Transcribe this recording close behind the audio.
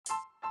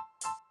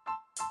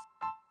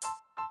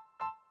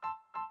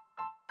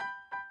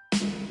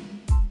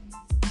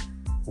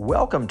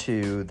Welcome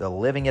to the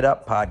Living It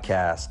Up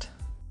podcast.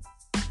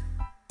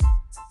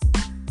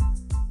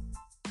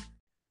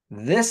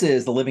 This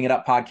is the Living It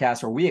Up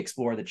podcast where we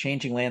explore the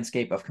changing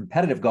landscape of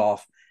competitive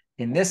golf.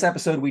 In this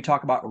episode, we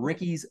talk about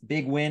Rickie's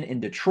big win in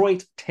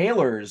Detroit,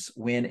 Talor's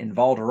win in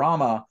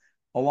Valderrama,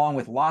 along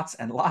with lots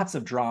and lots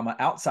of drama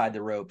outside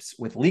the ropes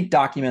with leaked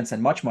documents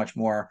and much, much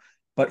more.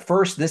 But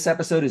first, this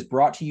episode is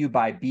brought to you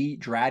by B.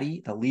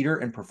 Draddy, the leader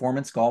in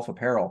performance golf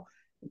apparel.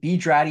 B.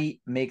 Draddy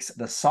makes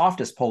the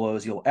softest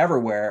polos you'll ever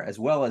wear, as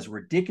well as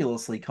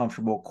ridiculously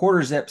comfortable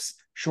quarter zips,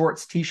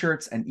 shorts,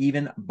 t-shirts, and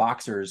even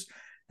boxers.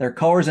 Their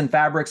colors and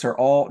fabrics are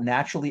all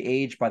naturally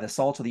aged by the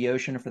salt of the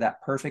ocean for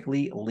that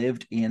perfectly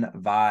lived-in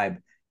vibe.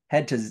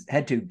 Head to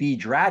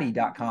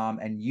bdraddy.com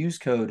and use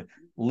code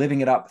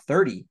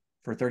LivingItUp30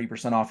 for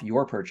 30% off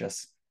your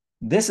purchase.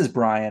 This is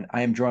Brian.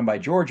 I am joined by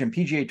George and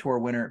PGA Tour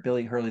winner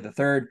Billy Hurley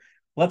III.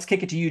 Let's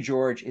kick it to you,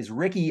 George. Is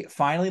Rickie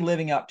finally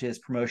living up to his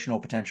promotional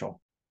potential?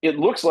 It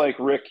looks like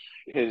Rick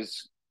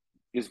is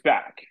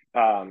back.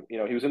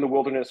 He was in the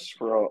wilderness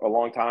for a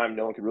long time.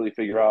 No one could really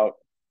figure out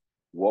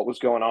what was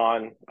going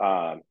on.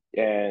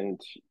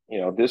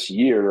 This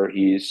year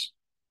he's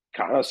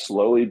kind of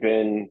slowly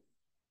been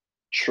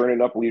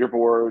churning up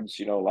leaderboards.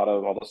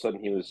 All of a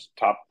sudden he was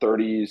top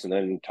 30s and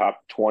then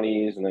top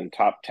 20s and then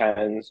top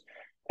 10s.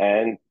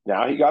 And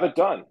now he got it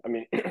done. I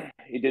mean,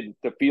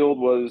 the field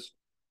was,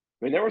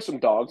 there were some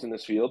dogs in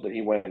this field that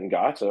he went and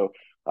got. So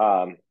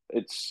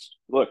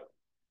look,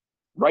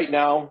 right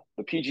now,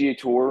 the PGA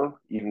Tour,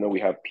 even though we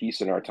have peace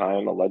in our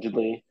time,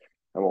 allegedly,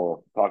 and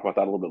we'll talk about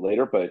that a little bit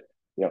later, but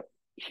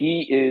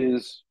he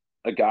is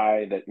a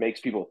guy that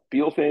makes people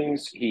feel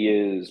things. He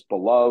is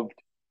beloved.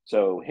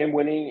 So him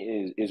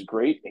winning is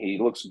great. He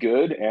looks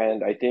good.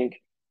 And I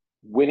think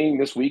winning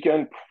this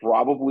weekend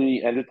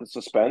probably ended the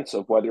suspense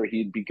of whether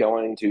he'd be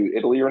going to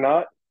Italy or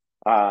not.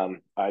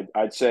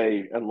 I'd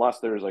say unless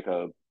there's like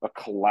a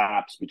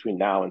collapse between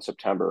now and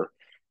September,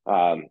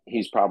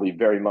 he's probably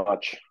very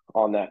much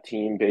on that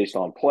team based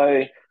on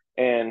play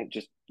and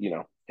just,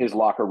 his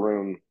locker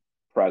room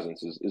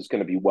presence is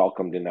going to be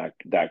welcomed in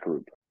that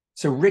group.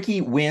 So Rickie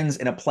wins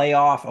in a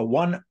playoff, a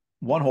one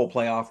hole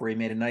playoff where he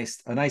made a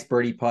nice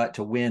birdie putt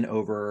to win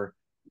over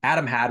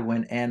Adam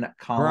Hadwin and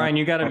Colin. Brian,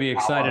 you got to be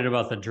excited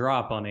about the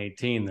drop on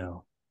 18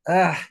 though.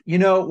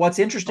 What's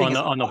interesting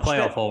on the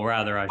playoff hole,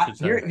 rather, I should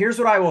say. Here's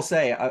what I will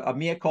say: a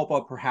mea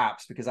culpa,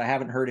 perhaps, because I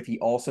haven't heard if he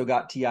also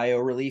got TIO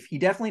relief. He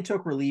definitely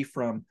took relief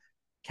from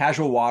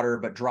casual water,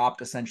 but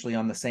dropped essentially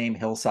on the same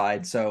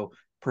hillside. So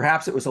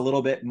perhaps it was a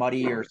little bit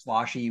muddy or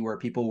sloshy where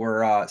people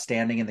were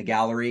standing in the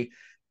gallery.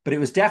 But it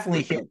was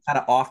definitely hit kind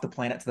of off the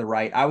planet to the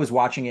right. I was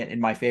watching it in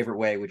my favorite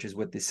way, which is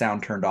with the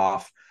sound turned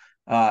off.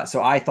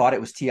 So I thought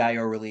it was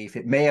TIO relief.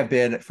 It may have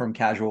been from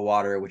casual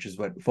water, which is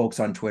what folks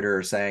on Twitter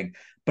are saying.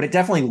 But it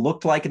definitely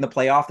looked like in the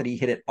playoff that he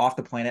hit it off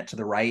the planet to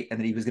the right and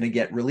that he was going to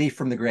get relief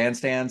from the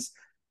grandstands.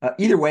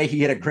 Either way, he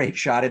hit a great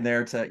shot in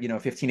there to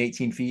 15,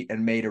 18 feet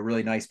and made a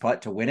really nice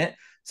putt to win it.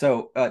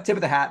 So tip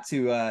of the hat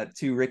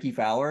to Rickie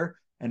Fowler.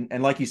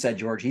 And like you said,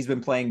 George, he's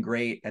been playing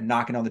great and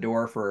knocking on the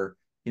door for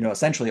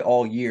essentially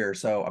all year.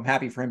 So I'm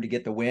happy for him to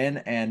get the win.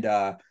 And,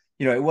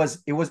 it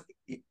was,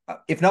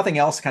 if nothing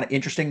else, kind of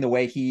interesting the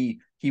way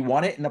he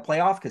won it in the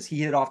playoff because he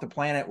hit it off the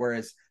planet,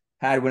 whereas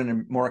Hadwin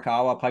and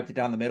Morikawa piped it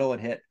down the middle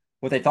and hit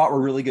what they thought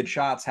were really good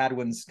shots.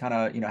 Hadwin's kind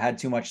of, had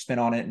too much spin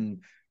on it and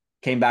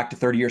came back to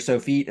 30 or so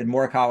feet. And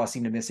Morikawa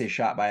seemed to miss his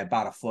shot by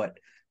about a foot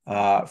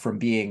from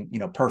being,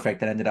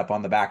 perfect and ended up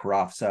on the back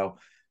rough. So,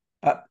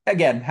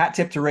 again, hat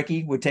tip to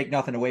Rickie. Would take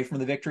nothing away from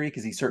the victory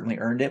because he certainly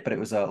earned it, but it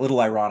was a little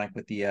ironic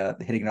with the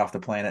hitting it off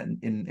the planet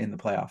in the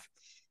playoff.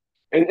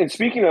 And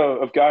speaking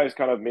of guys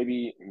kind of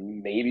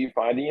maybe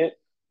finding it,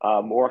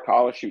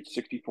 Morikawa shoots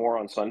 64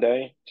 on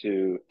Sunday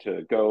to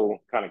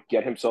go kind of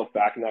get himself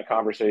back in that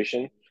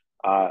conversation.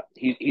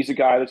 He's a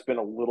guy that's been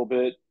a little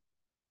bit,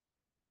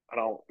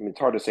 it's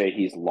hard to say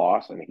he's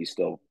lost. I mean, he's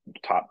still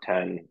top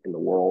 10 in the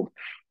world.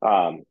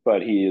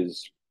 But he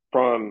is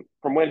from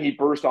when he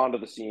burst onto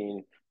the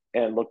scene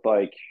and looked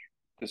like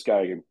this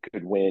guy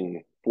could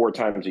win 4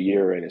 times a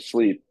year in his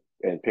sleep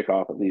and pick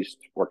off at least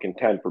or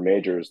contend for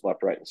majors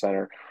left, right, and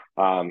center.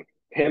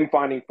 Him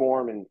finding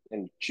form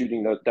and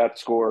shooting that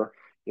score,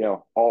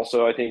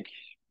 also I think,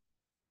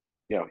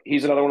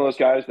 he's another one of those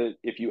guys that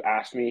if you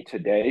asked me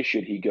today,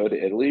 should he go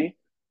to Italy?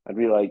 I'd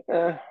be like,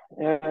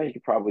 you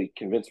could probably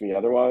convince me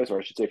otherwise. Or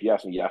I should say, if you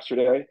asked me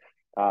yesterday,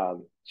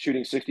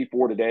 shooting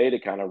 64 today to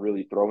kind of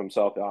really throw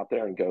himself out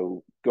there and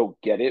go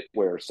get it,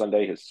 where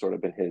Sunday has sort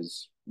of been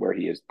where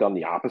he has done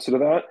the opposite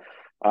of that.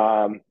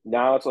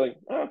 Now it's like,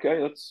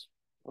 okay, let's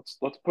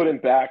put him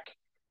back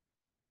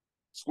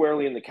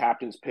squarely in the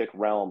captain's pick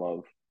realm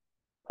of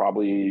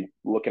probably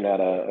looking at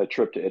a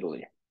trip to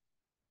Italy.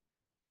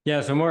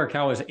 Yeah, so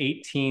Morikawa was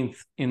 18th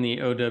in the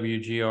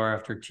OWGR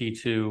after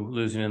T2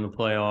 losing in the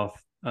playoff,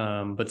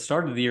 but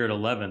started the year at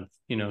 11th.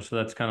 So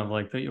that's kind of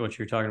like what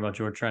you're talking about,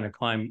 George, trying to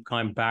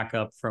climb back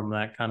up from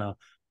that kind of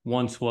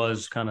once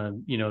was kind of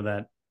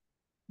that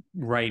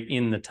right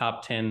in the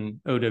top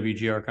 10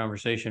 OWGR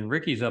conversation.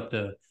 Rickie's up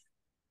to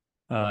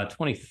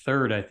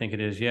 23rd, I think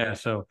it is. Yeah,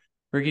 so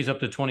Rickie's up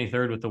to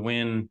 23rd with the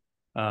win.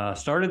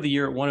 Started the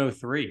year at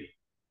 103.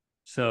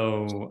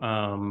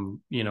 So,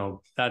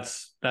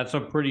 that's a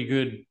pretty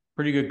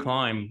good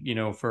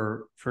climb,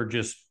 for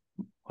just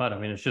what, I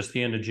mean, it's just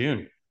the end of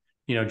June,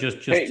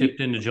 just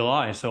tipped into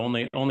July. So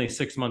only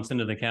 6 months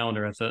into the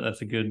calendar.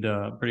 That's a good,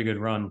 pretty good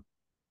run.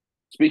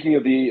 Speaking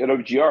of the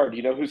OWGR, do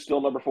you know who's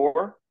still number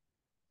 4?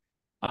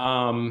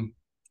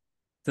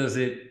 Does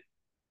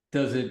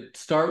it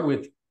start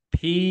with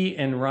P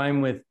and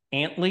rhyme with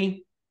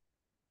Antley?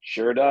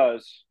 Sure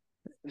does.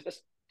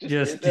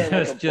 Just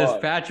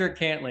Patrick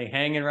Cantley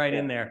hanging right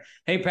in there.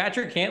 Hey,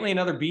 Patrick Cantley,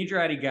 another B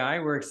Dratty guy.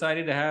 We're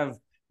excited to have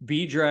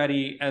B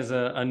Dratty as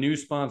a new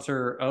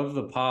sponsor of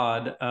the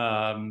pod.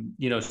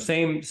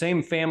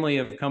 Same family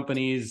of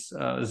companies,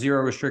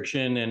 Zero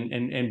Restriction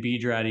and B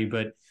Dratty,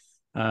 but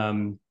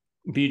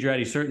B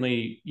Dratty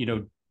certainly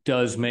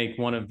does make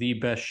one of the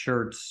best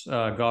shirts,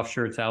 golf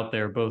shirts out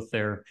there. Both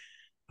their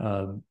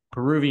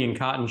Peruvian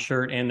cotton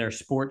shirt and their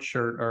sports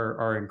shirt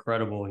are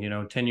incredible.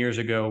 10 years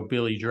ago,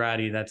 Billy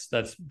Dratty,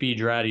 that's B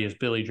Dratty is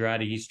Billy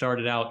Dratty. He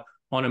started out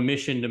on a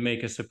mission to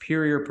make a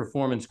superior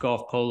performance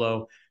golf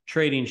polo,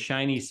 trading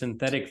shiny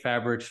synthetic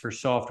fabrics for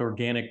soft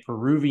organic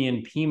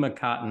Peruvian Pima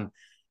cotton,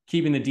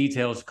 keeping the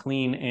details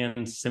clean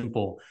and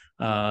simple.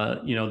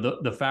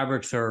 The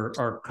fabrics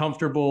are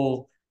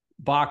comfortable.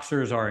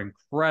 Boxers are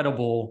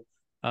incredible.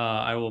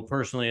 I will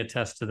personally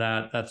attest to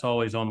that. That's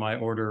always on my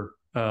order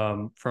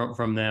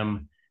from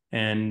them.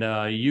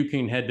 And you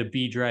can head to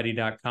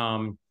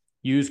bdratty.com,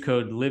 use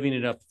code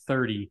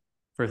livingitup30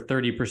 for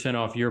 30%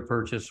 off your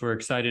purchase. We're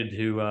excited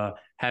to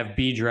have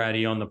B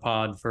Dratty on the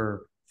pod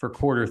for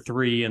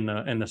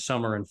Q3 in the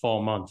summer and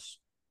fall months.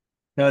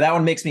 No, that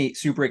one makes me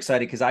super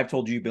excited because I've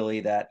told you, Billy,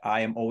 that I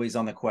am always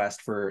on the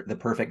quest for the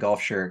perfect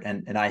golf shirt.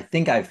 And I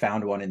think I've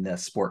found one in the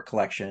sport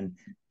collection.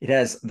 It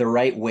has the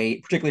right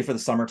weight, particularly for the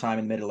summertime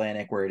in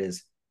mid-Atlantic where it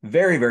is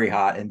very, very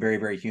hot and very,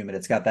 very humid.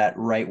 It's got that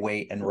right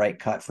weight and right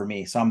cut for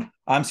me. So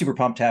I'm super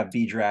pumped to have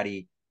B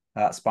Dratty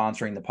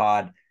sponsoring the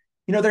pod.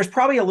 There's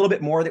probably a little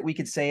bit more that we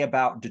could say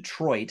about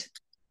Detroit.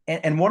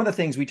 And one of the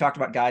things we talked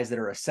about, guys that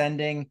are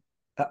ascending,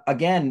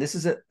 again, this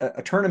is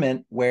a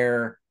tournament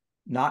where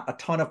not a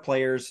ton of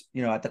players,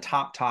 at the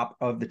top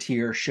of the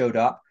tier showed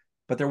up,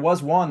 but there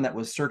was one that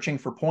was searching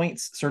for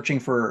points, searching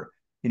for,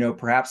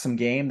 perhaps some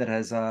game that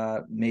has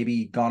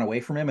maybe gone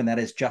away from him. And that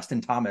is Justin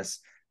Thomas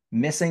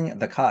missing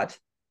the cut.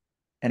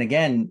 And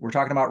again, we're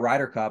talking about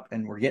Ryder Cup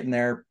and we're getting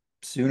there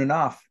soon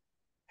enough.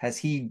 Has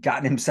he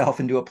gotten himself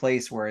into a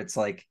place where it's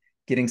like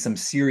getting some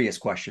serious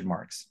question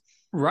marks?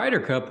 Ryder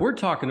Cup, we're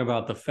talking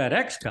about the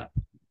FedEx Cup.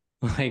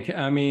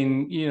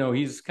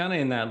 He's kind of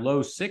in that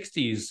low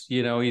 60s.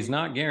 He's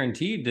not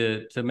guaranteed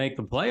to make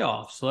the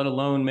playoffs, let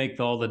alone make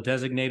all the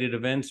designated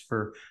events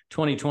for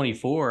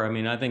 2024.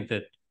 I think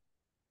that,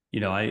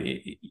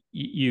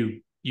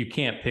 you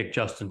can't pick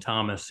Justin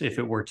Thomas if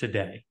it were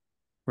today.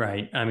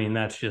 Right.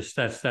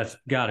 That's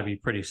got to be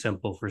pretty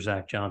simple for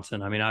Zach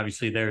Johnson.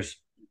 Obviously there's,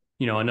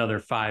 another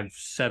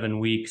 5-7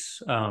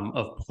 weeks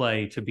of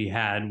play to be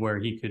had where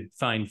he could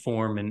find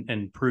form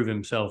and prove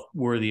himself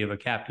worthy of a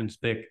captain's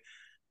pick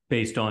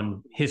based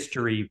on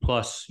history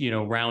plus,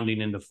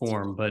 rounding into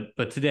form.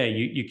 But today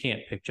you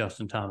can't pick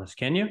Justin Thomas,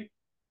 can you?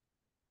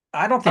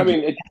 I don't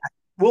think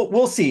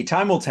we'll see.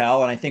 Time will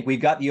tell. And I think we've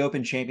got the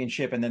Open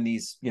Championship and then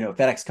these,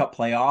 FedEx Cup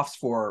playoffs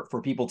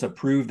for people to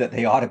prove that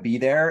they ought to be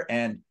there.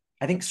 And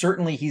I think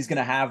certainly he's going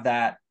to have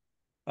that,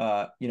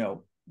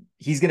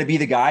 he's going to be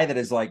the guy that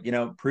is like,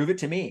 prove it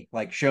to me,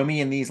 like show me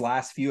in these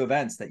last few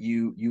events that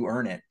you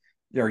earn it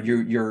or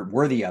you're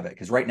worthy of it.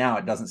 Cause right now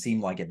it doesn't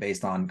seem like it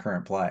based on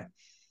current play.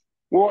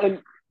 Well,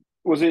 and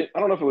I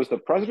don't know if it was the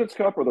President's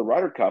Cup or the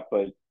Ryder Cup,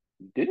 but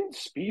didn't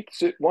Spieth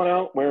sit one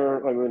out where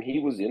when he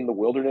was in the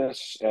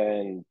wilderness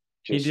and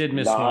he did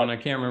miss one. I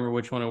can't remember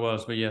which one it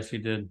was, but yes, he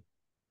did.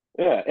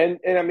 Yeah. And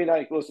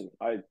listen,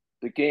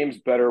 the game's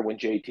better when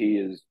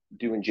JT is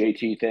doing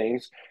JT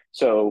things.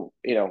 So,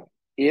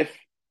 if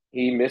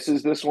he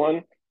misses this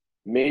one,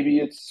 maybe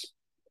it's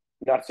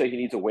not to say he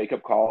needs a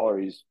wake-up call or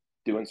he's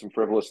doing some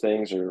frivolous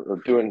things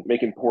or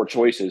making poor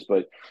choices,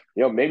 but,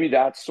 maybe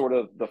that's sort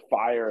of the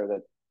fire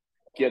that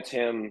gets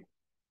him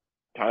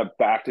kind of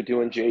back to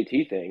doing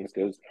JT things.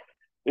 Because,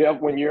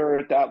 when you're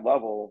at that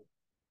level,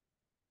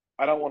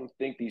 I don't want to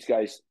think these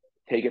guys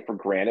take it for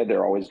granted.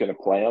 They're always going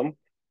to play them.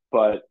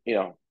 But,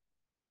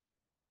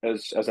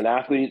 as an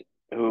athlete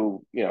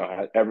who,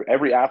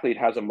 every athlete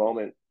has a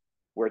moment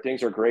where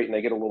things are great and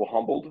they get a little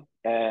humbled.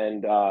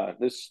 And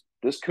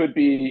this could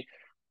be,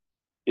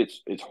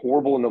 it's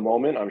horrible in the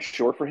moment, I'm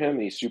sure, for him.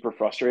 And he's super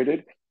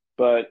frustrated,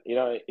 but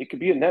it could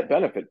be a net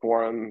benefit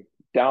for him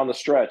down the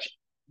stretch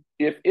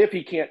if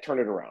he can't turn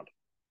it around.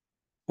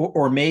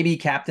 Or maybe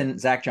Captain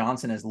Zach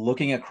Johnson is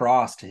looking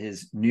across to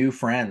his new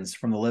friends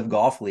from the Live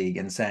Golf League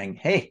and saying,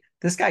 hey,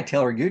 this guy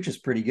Talor Gooch is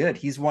pretty good.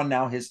 He's won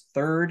now his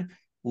third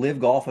Live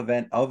Golf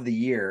event of the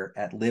year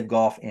at Live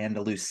Golf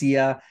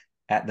Andalucia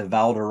at the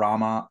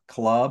Valderrama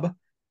Club.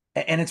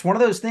 And it's one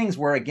of those things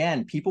where,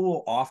 again, people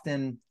will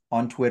often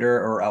on Twitter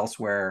or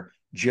elsewhere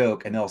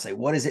joke and they'll say,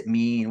 what does it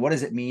mean? What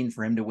does it mean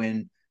for him to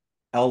win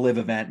Live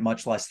event,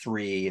 much less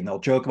 3, and they'll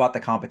joke about the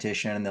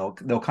competition, and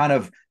they'll kind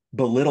of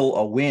belittle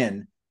a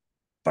win.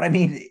 But I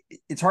mean,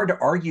 it's hard to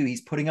argue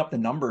he's putting up the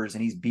numbers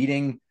and he's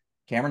beating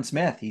Cameron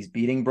Smith. He's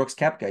beating Brooks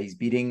Koepka. He's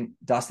beating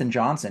Dustin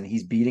Johnson.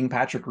 He's beating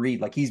Patrick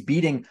Reed. Like, he's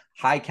beating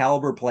high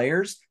caliber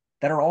players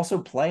that are also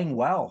playing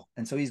well.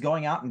 And so he's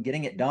going out and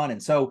getting it done.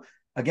 And so,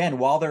 again,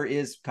 while there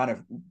is kind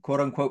of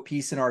quote unquote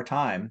peace in our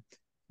time,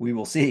 we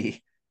will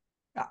see.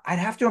 I'd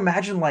have to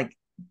imagine like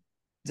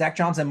Zach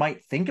Johnson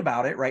might think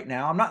about it right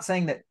now. I'm not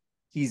saying that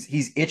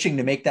he's itching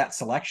to make that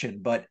selection,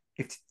 but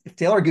if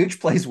Talor Gooch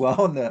plays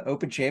well in the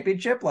Open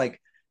Championship, like,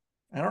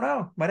 I don't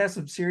know, might have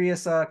some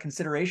serious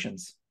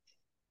considerations.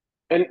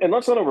 And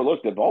let's not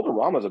overlook that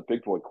Valderrama is a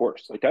big boy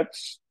course. Like,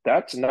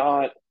 that's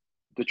not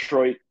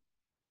Detroit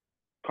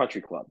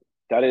Country Club.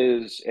 That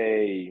is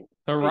a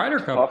Ryder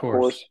Cup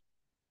course.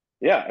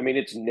 Yeah, I mean,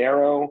 it's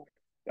narrow.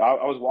 I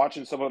was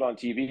watching some of it on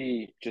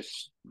TV,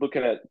 just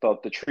looking at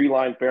the tree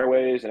line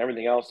fairways and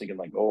everything else, thinking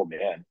like, oh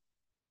man,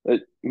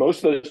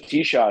 most of those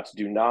tee shots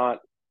do not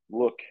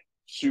look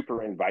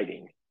super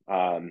inviting.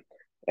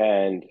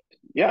 And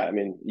yeah, I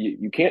mean,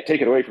 you can't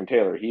take it away from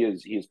Talor. He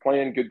is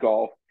playing good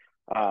golf.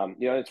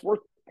 It's worth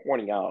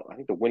pointing out, I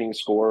think the winning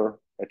score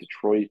at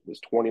Detroit was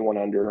 21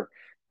 under.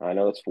 I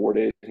know that's 4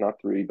 days,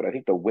 not 3, but I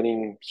think the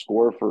winning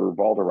score for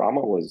Valderrama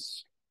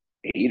was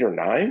 8 or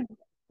 9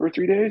 for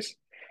 3 days.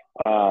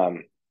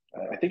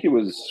 I think it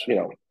was,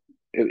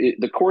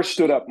 the course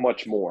stood up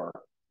much more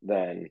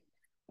than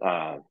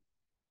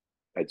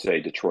I'd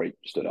say Detroit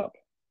stood up.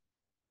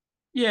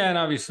 Yeah, and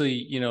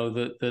obviously,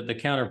 the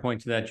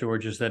counterpoint to that,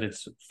 George, is that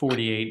it's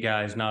 48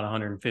 guys, not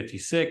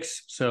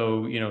 156.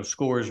 So,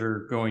 scores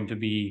are going to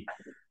be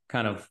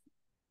kind of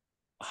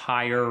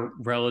higher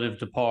relative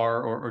to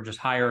par, or just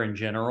higher in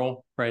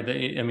general, right?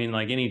 I mean,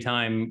 like,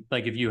 anytime,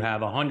 like if you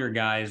have 100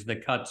 guys, the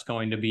cut's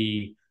going to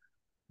be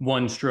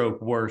 1 stroke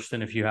worse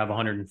than if you have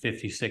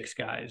 156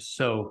 guys.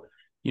 So,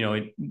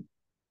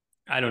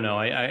 I don't know.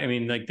 I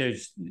mean, like,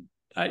 there's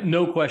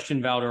no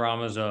question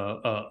Valderrama's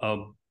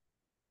a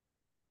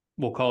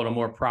we'll call it a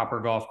more proper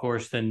golf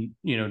course than,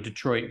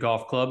 Detroit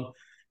Golf Club.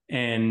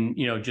 And,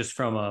 just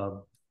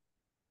from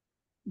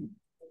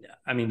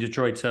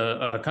Detroit's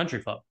a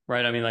country club,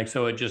 right? I mean, like,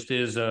 so it just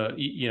is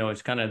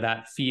it's kind of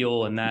that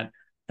feel and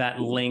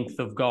that length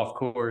of golf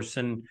course.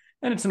 And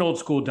it's an old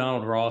school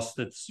Donald Ross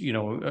that's,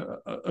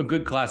 a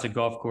good classic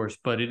golf course,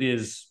 but it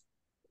is,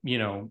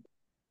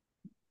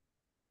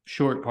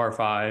 short par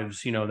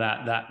 5s,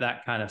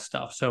 that kind of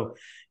stuff. So,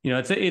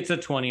 it's a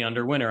 20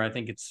 under winner. I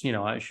think it's,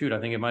 I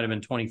think it might've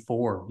been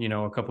 24,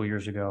 a couple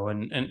years ago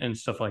and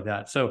stuff like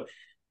that. So,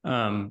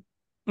 and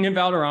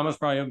Valderrama is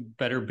probably a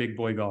better big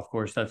boy golf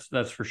course.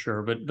 That's for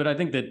sure. But I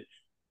think that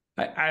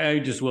I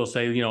just will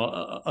say,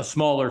 a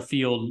smaller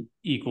field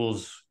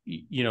equals,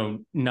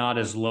 not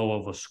as low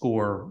of a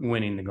score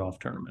winning the golf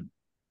tournament.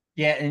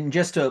 Yeah, and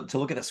just to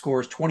look at the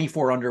scores,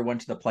 24 under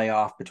went to the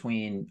playoff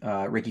between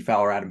Rickie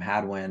Fowler, Adam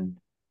Hadwin,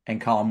 and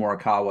Colin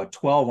Morikawa.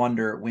 12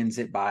 under wins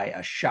it by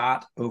a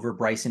shot over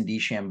Bryson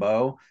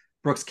DeChambeau.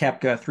 Brooks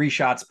Koepka 3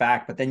 shots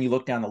back, but then you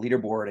look down the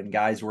leaderboard and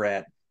guys were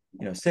at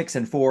 6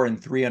 and 4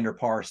 and 3 under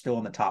par, still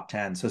in the top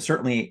 10. So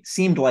certainly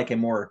seemed like a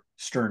more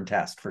stern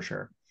test for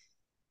sure.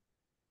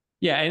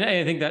 Yeah, and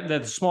I think that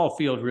the small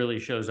field really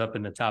shows up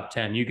in the top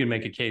 10. You can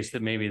make a case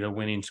that maybe the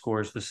winning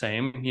score is the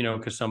same,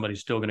 because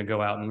somebody's still going to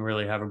go out and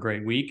really have a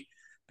great week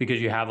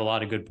because you have a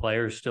lot of good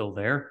players still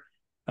there.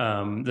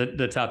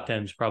 The top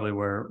 10 is probably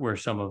where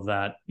some of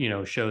that,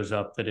 shows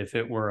up, that if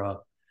it were a,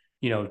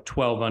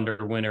 12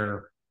 under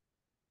winner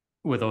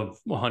with a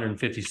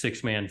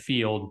 156 man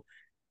field,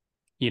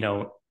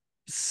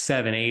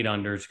 7, 8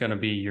 under is going to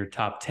be your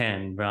top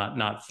 10, but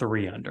not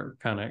 3 under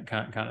kind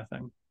of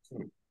thing.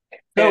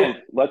 And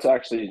let's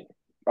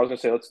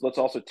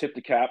also tip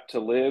the cap to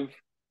Liv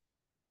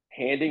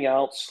handing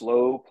out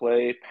slow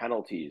play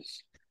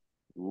penalties.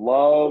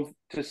 Love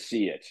to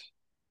see it.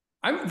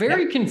 I'm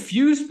very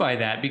confused by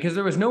that because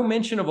there was no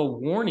mention of a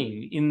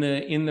warning in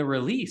the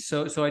release.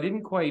 So I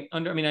didn't quite I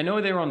mean, I know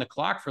they were on the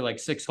clock for like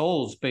 6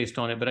 holes based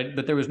on it,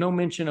 but there was no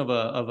mention of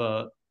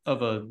a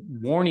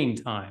warning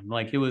time.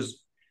 Like, it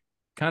was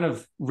kind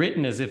of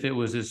written as if it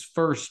was his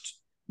first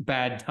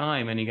bad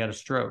time and he got a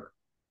stroke.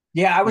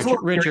 Yeah, I was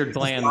Richard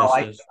Bland.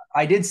 Well.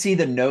 I did see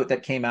the note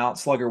that came out.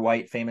 Slugger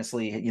White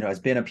famously,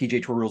 has been a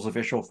PGA Tour Rules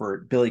official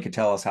for Billy could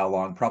tell us how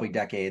long, probably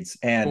decades,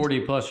 and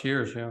 40 plus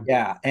years. Yeah.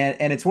 Yeah,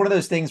 and it's one of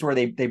those things where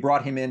they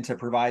brought him in to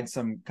provide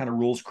some kind of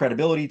rules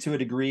credibility to a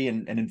degree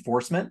and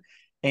enforcement.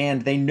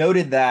 And they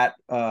noted that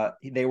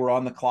they were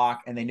on the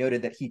clock, and they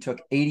noted that he took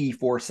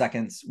 84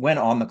 seconds when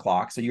on the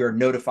clock. So you're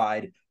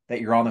notified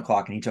that you're on the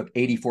clock, and he took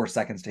 84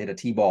 seconds to hit a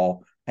tee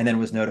ball, and then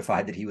was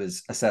notified that he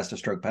was assessed a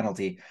stroke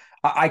penalty.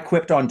 I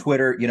quipped on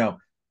Twitter,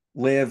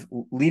 Liv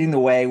leading the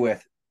way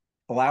with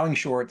allowing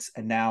shorts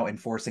and now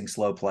enforcing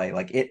slow play.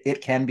 Like,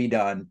 it can be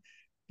done.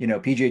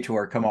 PGA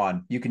Tour, come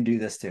on, you can do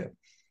this too.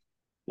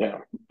 Yeah,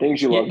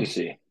 things you love to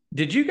see.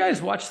 Did you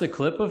guys watch the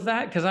clip of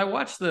that? Because I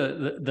watched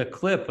the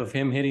clip of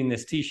him hitting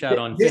this tee shot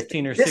on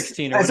 15 or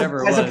 16 or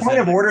whatever it was. As a point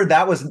of order,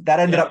 that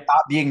ended Yeah. up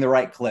not being the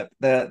right clip.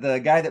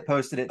 The guy that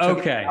posted it took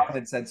it Okay. down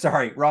and said,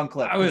 "Sorry, wrong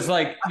clip." I was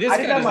like, this I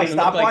guy didn't have doesn't my even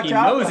look like stopwatch he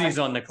out. knows he's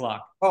on the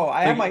clock. Oh,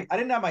 Like, I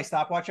didn't have my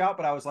stopwatch out,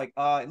 but I was like,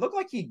 it looked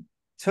like he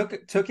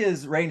took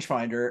his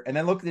rangefinder and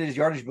then looked at his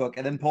yardage book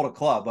and then pulled a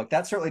club. Like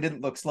that certainly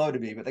didn't look slow to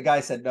me. But the guy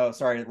said, "No,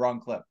 sorry,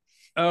 wrong clip."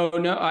 oh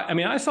no, I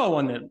mean, I saw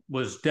one that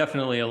was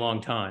definitely a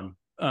long time.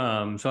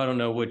 So I don't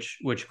know which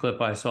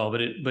clip I saw,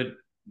 but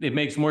it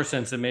makes more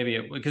sense than maybe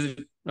it, because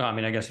I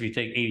mean, I guess if you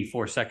take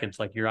 84 seconds,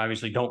 like you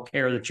obviously don't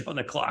care that you're on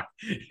the clock.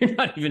 You're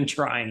not even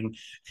trying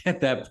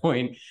at that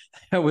point.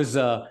 That was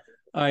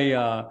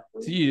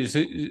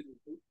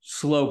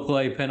slow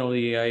play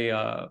penalty.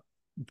 I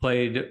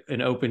played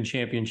an open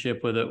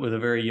championship with a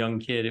very young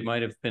kid. It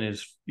might have been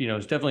his,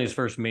 it's definitely his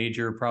first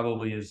major,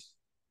 probably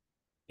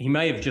he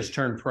may have just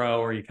turned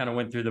pro, or he kind of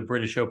went through the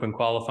British Open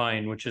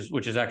qualifying, which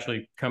is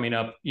actually coming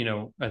up.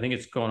 I think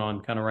it's going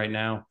on kind of right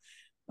now,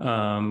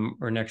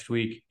 or next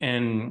week.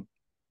 And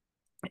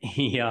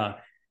he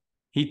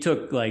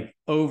took like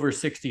over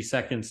 60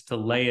 seconds to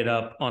lay it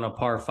up on a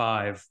par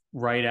 5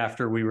 right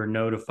after we were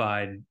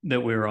notified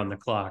that we were on the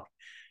clock.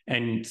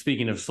 And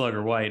speaking of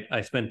Slugger White,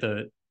 I spent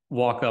the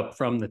walk up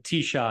from the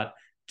tee shot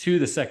to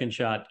the second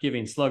shot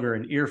giving Slugger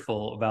an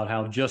earful about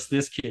how just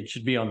this kid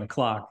should be on the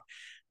clock.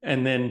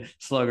 And then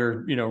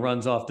Slugger,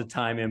 runs off to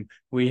time him.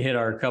 We hit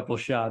our couple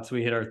shots.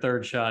 We hit our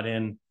third shot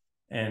in,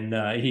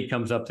 and he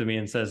comes up to me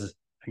and says,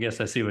 "I guess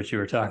I see what you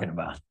were talking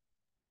about."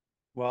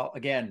 Well,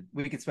 again,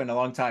 we could spend a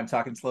long time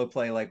talking slow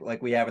play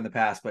like we have in the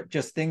past, but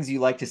just things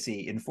you like to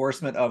see,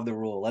 enforcement of the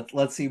rule.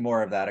 Let's see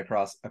more of that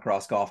across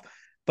golf.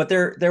 But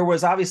there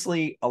was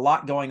obviously a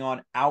lot going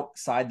on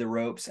outside the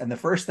ropes, and the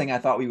first thing I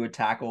thought we would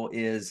tackle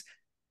is,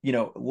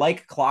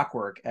 like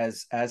clockwork,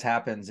 as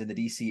happens in the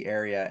DC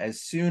area,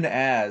 as soon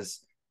as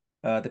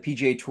the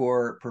PGA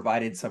Tour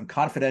provided some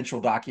confidential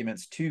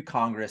documents to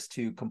Congress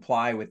to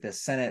comply with this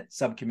Senate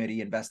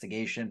subcommittee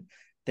investigation,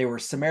 they were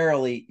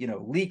summarily,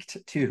 leaked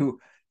to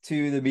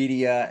the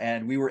media,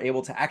 and we were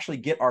able to actually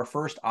get our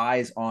first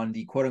eyes on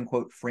the quote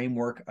unquote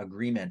framework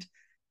agreement.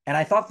 And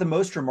I thought the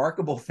most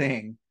remarkable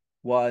thing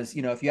was,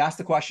 if you ask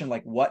the question,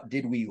 like, what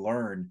did we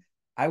learn?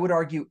 I would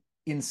argue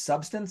in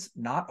substance,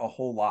 not a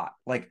whole lot.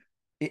 Like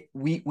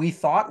we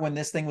thought when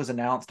this thing was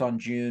announced on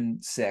June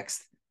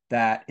 6th,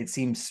 that it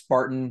seemed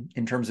Spartan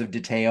in terms of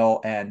detail.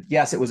 And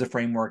yes, it was a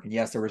framework. And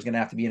yes, there was going to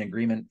have to be an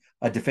agreement,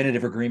 a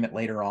definitive agreement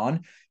later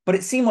on. But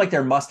it seemed like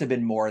there must have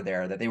been more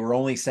there, that they were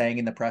only saying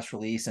in the press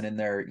release and in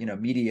their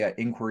media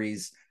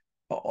inquiries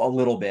a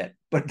little bit.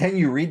 But then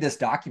you read this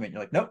document,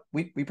 you're like, nope,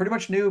 we pretty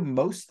much knew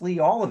mostly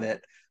all of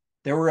it.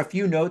 There were a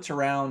few notes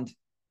around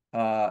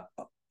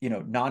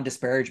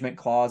non-disparagement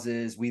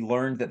clauses. We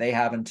learned that they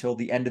have until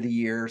the end of the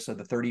year, so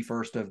the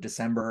 31st of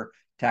December,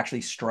 to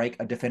actually strike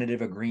a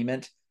definitive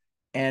agreement.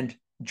 And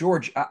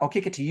George, I'll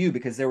kick it to you,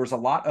 because there was a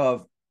lot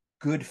of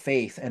good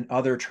faith and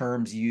other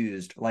terms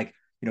used, like,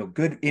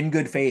 in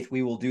good faith,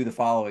 we will do the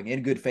following.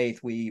 In good faith,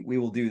 we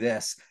will do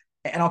this.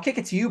 And I'll kick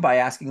it to you by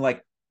asking,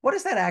 like, what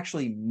does that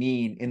actually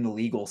mean in the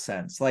legal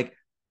sense? Like,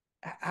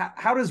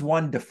 how does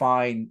one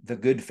define the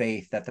good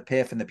faith that the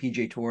PIF and the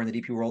PGA Tour and the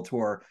DP World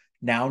Tour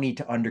now need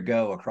to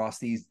undergo across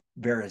these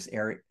various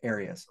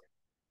areas?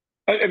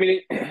 I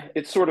mean,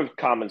 it's sort of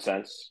common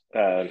sense.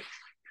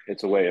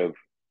 It's a way of,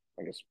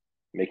 I guess,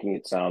 making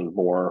it sound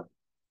more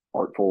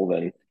artful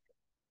than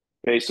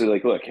basically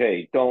like, look,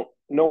 hey, no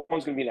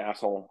one's going to be an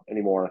asshole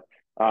anymore.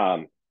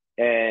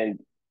 And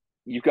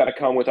you've got to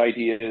come with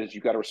ideas.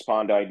 You've got to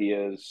respond to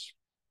ideas,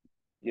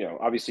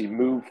 obviously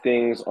move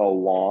things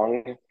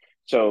along.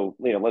 So,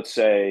 let's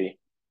say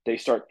they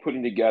start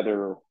putting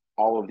together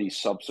all of these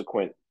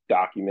subsequent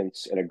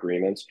documents and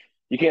agreements.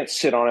 You can't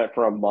sit on it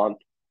for a month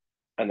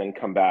and then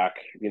come back,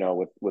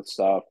 with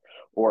stuff,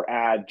 or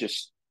add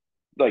just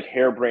like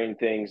harebrained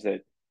things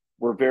that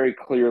were very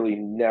clearly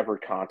never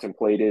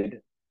contemplated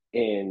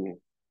in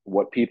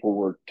what people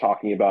were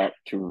talking about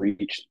to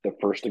reach the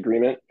first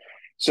agreement.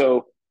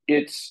 So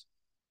it's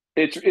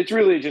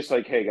really just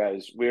like, hey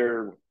guys,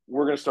 we're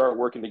going to start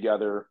working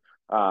together.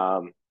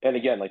 And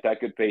again, like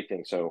that good faith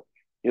thing. So,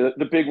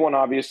 the big one,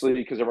 obviously,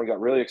 because everyone got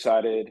really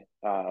excited.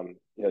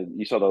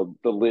 You saw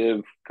the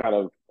Live kind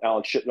of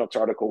Alan Shitnuck's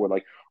article where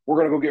like, we're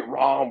going to go get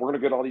Rom, we're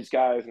going to get all these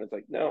guys. And it's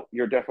like, no,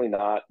 you're definitely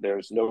not.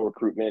 There's no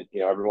recruitment.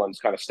 Everyone's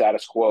kind of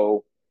status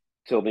quo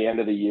till the end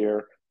of the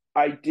year.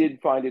 I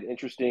did find it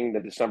interesting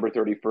that December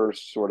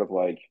 31st sort of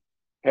like,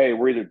 hey,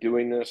 we're either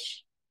doing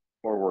this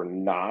or we're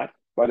not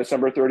by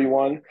December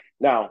 31.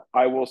 Now,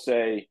 I will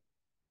say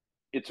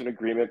it's an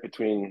agreement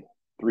between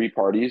 3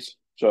 parties.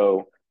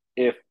 So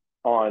if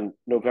on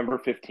November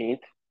 15th,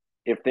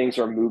 if things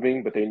are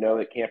moving, but they know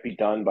it can't be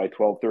done by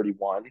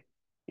 12/31,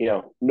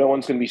 no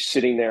one's going to be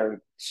sitting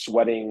there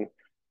sweating,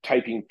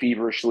 typing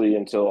feverishly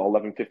until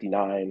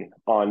 11:59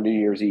 on New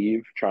Year's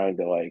Eve, trying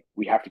to like,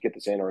 we have to get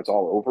this in or it's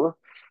all over.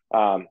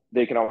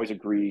 They can always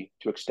agree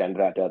to extend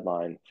that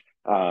deadline.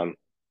 And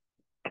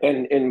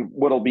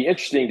what'll be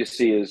interesting to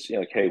see is,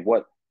 okay,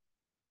 what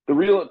the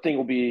real thing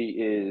will be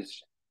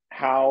is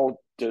how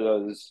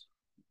does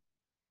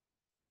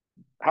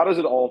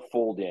it all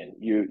fold in?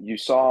 You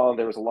saw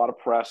there was a lot of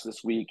press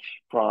this week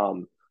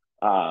from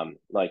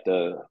like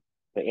the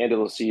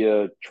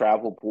Andalucia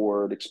travel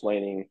board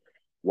explaining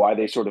why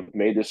they sort of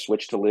made this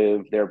switch to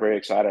live. They're very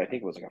excited. I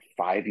think it was like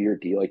a 5-year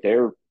deal. Like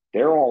they're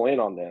all in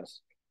on this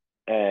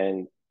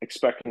and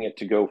expecting it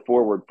to go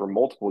forward for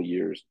multiple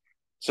years.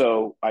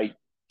 So I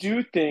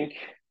do think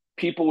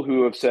people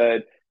who have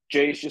said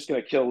Jay's just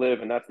going to kill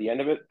live and that's the end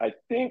of it, I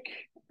think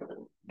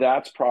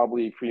that's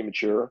probably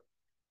premature.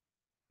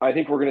 I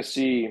think we're going to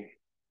see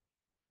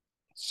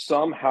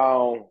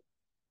somehow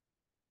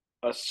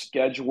a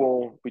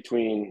schedule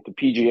between the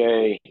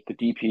PGA, the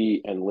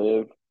DP, and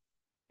Live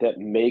that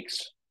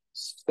makes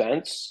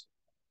sense.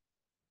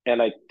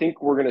 And I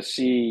think we're going to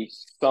see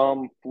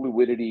some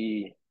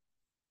fluidity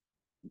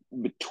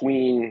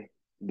between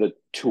the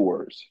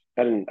tours.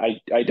 And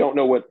I don't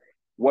know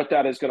what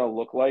that is going to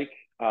look like.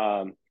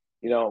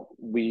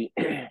 We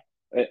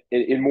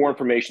in more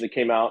information that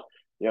came out,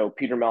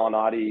 Peter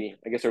Malnati,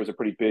 I guess there was a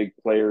pretty big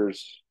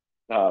players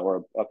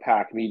or a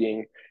pack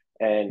meeting.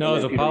 And No, it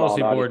was a Peter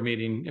policy Malnati, board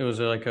meeting. It was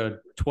like a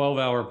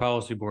 12-hour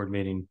policy board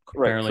meeting.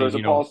 right? So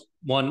Apparently,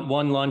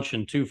 one lunch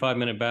and 2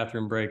 5-minute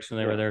bathroom breaks, and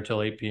they were there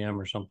till 8 p.m.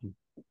 or something.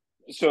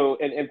 So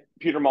and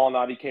Peter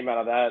Malnati came out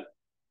of that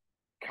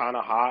kind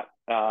of hot,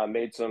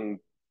 made some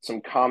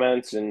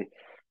comments, and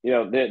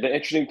the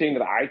interesting thing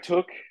that I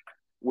took,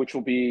 which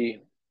will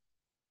be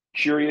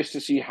curious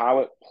to see how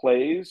it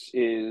plays,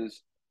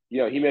 is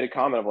he made a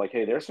comment of like,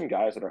 hey, there's some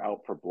guys that are out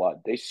for blood.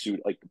 They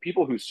sued, like the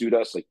people who sued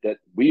us, like that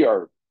we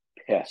are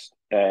pissed.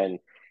 And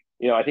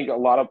I think a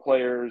lot of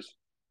players,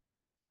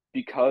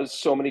 because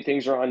so many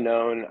things are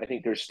unknown, I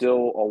think there's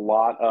still a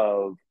lot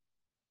of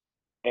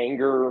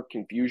anger,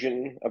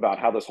 confusion about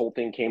how this whole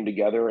thing came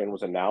together and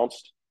was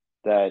announced,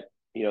 that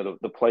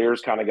the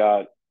players kind of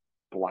got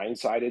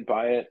blindsided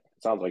by it.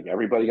 It sounds like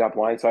everybody got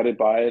blindsided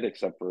by it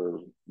except for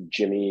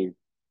Jimmy,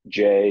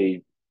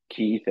 Jay,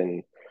 Keith,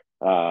 and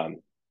I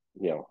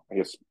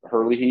guess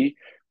Hurley,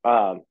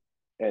 and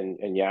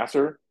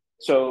Yasser.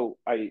 So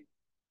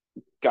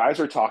guys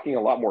are talking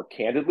a lot more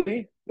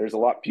candidly. There's a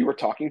lot fewer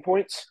talking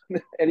points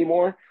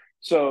anymore.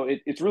 So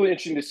it's really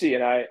interesting to see.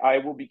 And I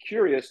will be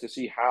curious to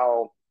see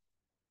how,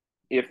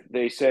 if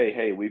they say,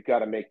 hey, we've got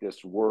to make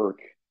this work,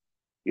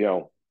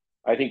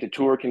 I think the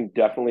tour can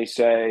definitely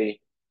say,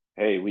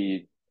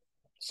 hey,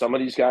 some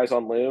of these guys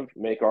on Live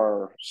make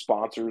our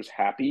sponsors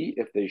happy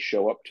if they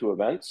show up to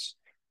events.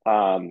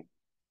 Yasser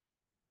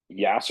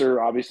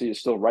obviously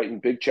is still writing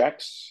big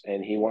checks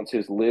and he wants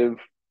his Live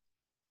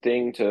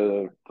thing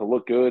to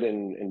look good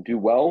and do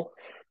well.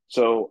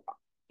 So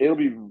it'll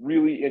be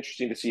really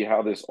interesting to see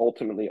how this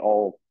ultimately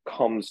all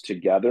comes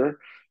together,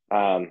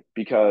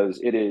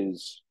 because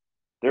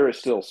there is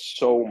still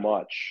so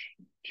much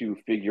to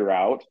figure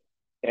out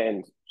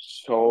and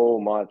so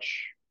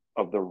much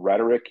of the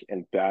rhetoric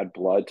and bad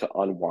blood to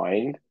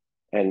unwind.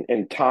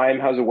 And time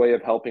has a way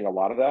of helping a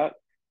lot of that,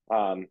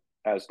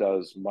 as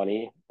does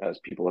money, as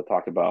people have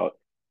talked about,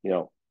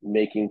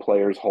 making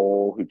players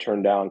whole who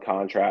turn down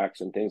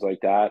contracts and things like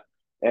that.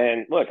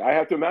 And look, I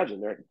have to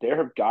imagine there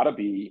have got to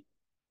be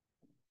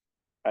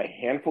a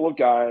handful of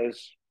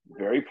guys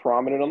very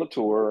prominent on the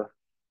tour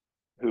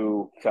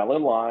who fell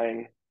in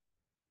line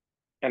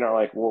and are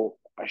like, well,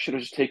 I should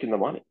have just taken the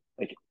money.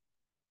 Like,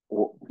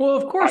 well,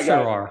 of course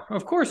there are.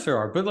 Of course there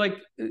are. But like,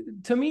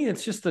 to me,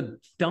 it's just the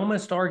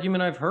dumbest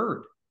argument I've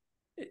heard.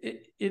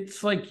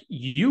 It's like,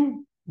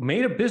 you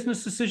made a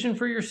business decision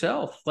for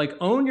yourself. Like,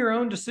 own your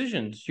own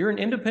decisions. You're an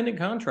independent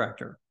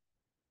contractor.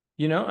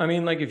 I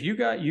mean, like, if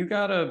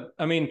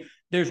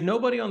there's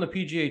nobody on the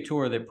PGA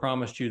Tour that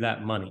promised you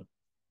that money,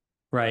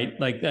 right?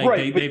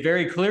 Right. They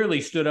very clearly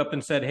stood up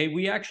and said, hey,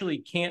 we actually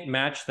can't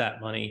match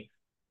that money.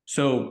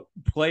 So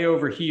play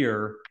over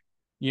here,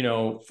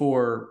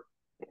 for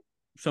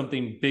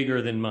something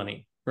bigger than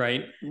money,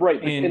 right?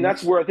 Right. And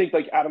that's where I think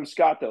like Adam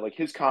Scott, though, like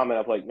his comment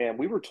of like, man,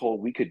 we were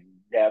told we could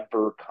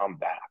never come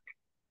back.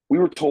 We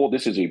were told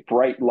this is a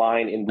bright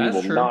line and we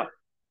will not.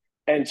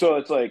 And so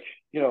it's like,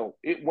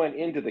 it went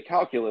into the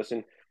calculus,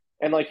 and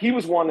like he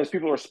was one, as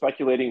people are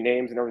speculating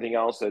names and everything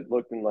else, that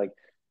looked in like,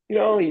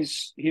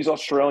 he's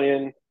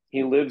Australian.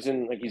 He lives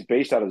in, like, he's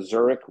based out of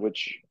Zurich,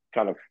 which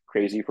kind of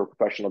crazy for a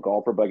professional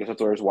golfer, but I guess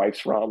that's where his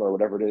wife's from or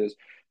whatever it is.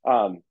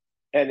 And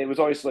it was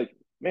always like,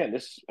 man,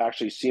 this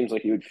actually seems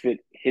like he would fit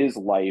his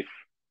life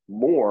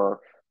more.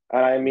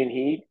 And I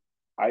mean,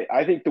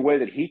 I think the way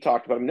that he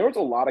talked about him, there was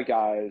a lot of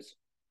guys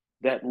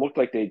that looked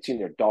like they'd seen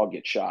their dog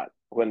get shot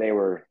when they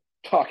were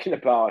talking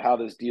about how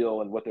this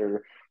deal and what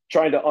they're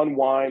trying to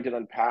unwind and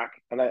unpack.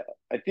 And I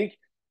think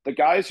the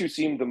guys who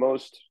seemed the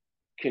most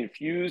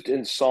confused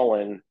and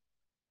sullen,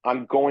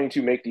 I'm going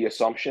to make the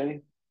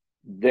assumption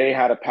they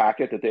had a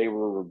packet that they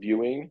were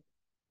reviewing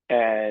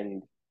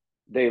and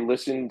they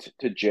listened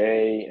to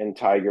Jay and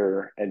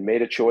Tiger and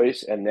made a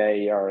choice, and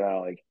they are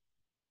now like,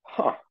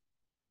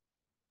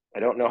 I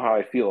don't know how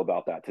I feel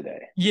about that today.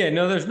 Yeah,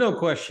 no, there's no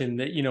question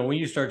that, when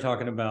you start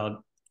talking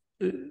about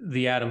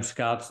the Adam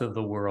Scotts of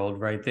the world,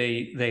 right?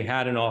 They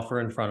had an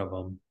offer in front of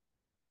them,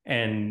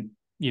 and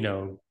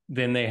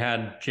then they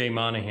had Jay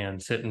Monahan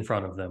sit in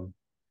front of them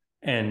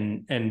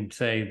and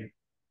say,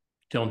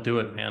 don't do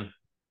it, man.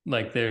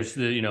 Like there's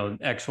the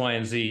X, Y,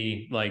 and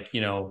Z. Like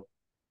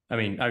I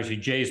mean, obviously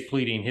Jay's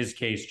pleading his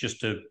case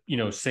just to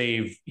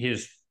save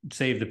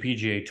the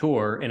PGA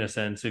Tour in a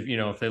sense.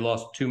 If they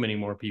lost too many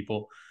more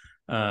people,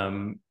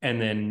 and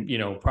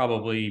then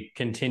probably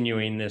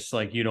continuing this,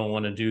 like, you don't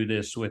want to do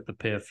this with the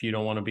PIF, you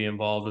don't want to be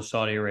involved with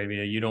Saudi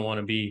Arabia, you don't want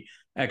to be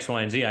X,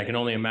 Y, and Z. I can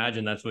only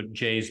imagine that's what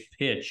Jay's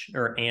pitch,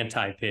 or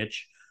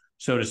anti-pitch,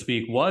 so to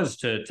speak, was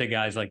to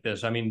guys like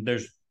this. I mean,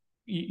 there's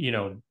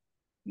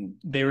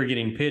they were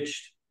getting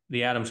pitched,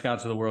 the Adam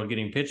Scotts of the world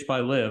getting pitched by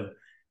Liv.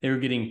 They were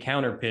getting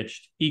counter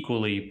pitched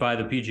equally by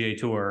the PGA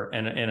Tour,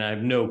 and I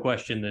have no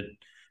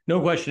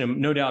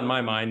doubt in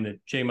my mind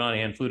that Jay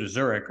Monahan flew to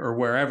Zurich or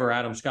wherever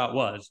Adam Scott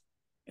was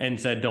and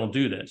said, don't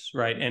do this,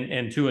 right?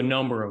 And to a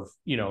number of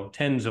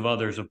tens of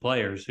others of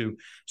players who,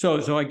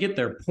 so I get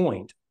their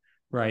point,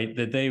 right?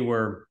 That they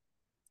were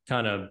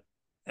kind of,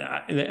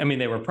 I mean,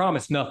 they were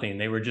promised nothing.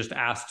 They were just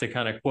asked to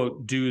kind of,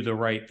 quote, do the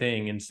right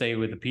thing and stay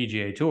with the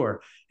PGA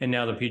Tour. And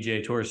now the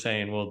PGA Tour is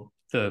saying, well,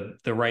 the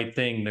right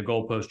thing, the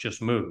goalpost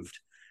just moved.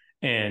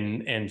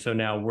 And so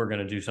now we're going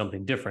to do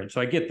something different. So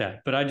I get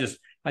that. But I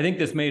think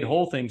this made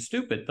whole thing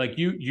stupid. Like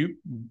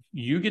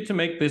you get to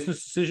make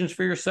business decisions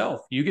for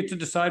yourself. You get to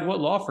decide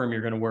what law firm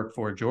you're going to work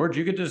for, George.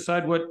 You get to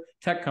decide what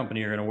tech company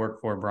you're going to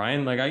work for,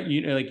 Brian. Like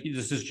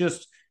this is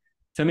just,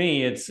 to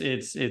me,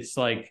 it's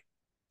like,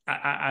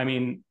 I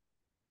mean,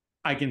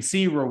 I can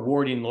see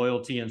rewarding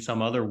loyalty in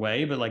some other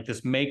way, but like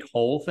this make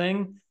whole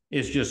thing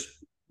is just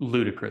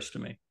ludicrous to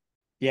me.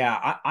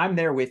 Yeah, I'm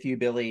there with you,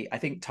 Billy. I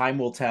think time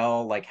will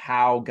tell, like,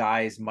 how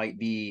guys might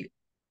be,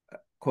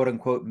 quote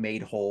unquote,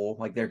 made whole.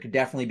 Like there could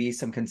definitely be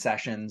some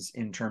concessions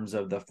in terms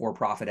of the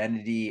for-profit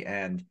entity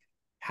and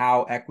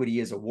how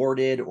equity is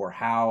awarded, or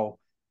how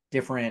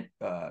different,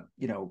 I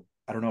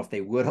don't know if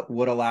they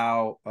would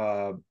allow,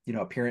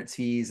 appearance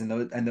fees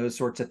and those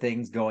sorts of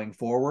things going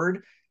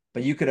forward.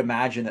 But you could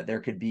imagine that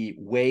there could be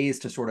ways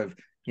to sort of,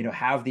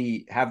 have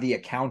the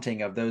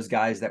accounting of those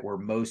guys that were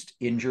most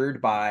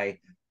injured by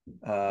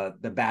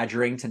the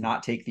badgering to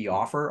not take the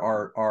offer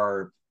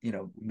are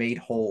made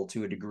whole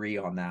to a degree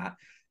on that.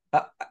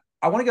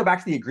 I want to go back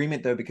to the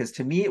agreement though, because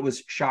to me it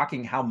was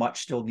shocking how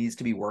much still needs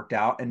to be worked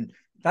out, and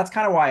that's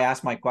kind of why I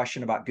asked my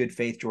question about good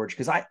faith, George,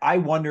 because I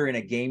wonder, in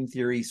a game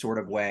theory sort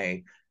of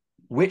way,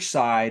 which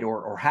side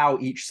or how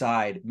each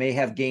side may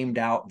have gamed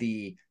out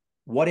the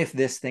what if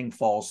this thing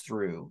falls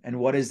through, and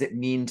what does it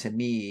mean to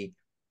me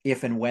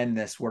if and when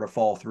this were to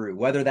fall through,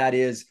 whether that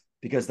is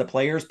because the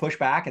players push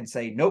back and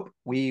say, nope,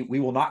 we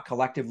will not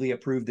collectively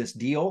approve this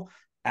deal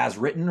as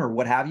written or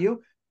what have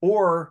you,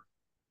 or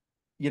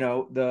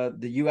the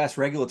U.S.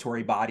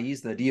 regulatory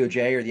bodies, the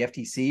DOJ or the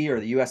FTC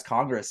or the U.S.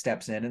 Congress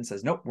steps in and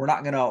says, nope, we're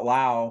not going to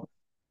allow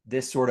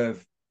this sort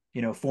of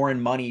foreign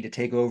money to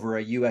take over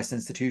a U.S.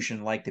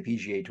 institution like the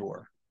PGA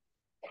Tour.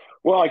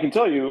 Well, I can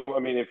tell you,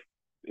 I mean,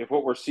 if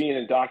what we're seeing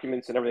in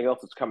documents and everything else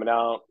that's coming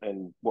out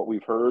and what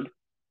we've heard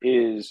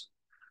is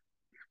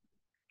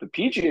the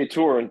PGA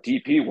Tour and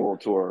DP World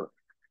Tour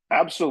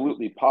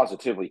absolutely,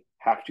 positively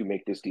have to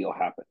make this deal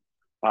happen.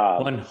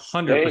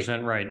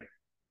 100% right.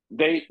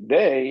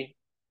 They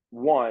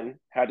one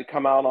had to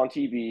come out on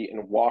TV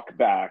and walk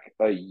back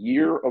a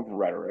year of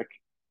rhetoric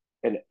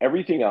and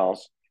everything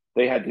else.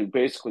 They had to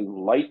basically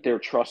light their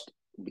trust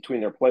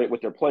between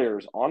with their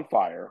players on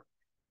fire.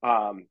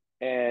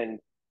 And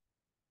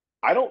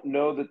I don't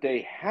know that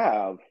they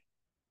have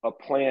a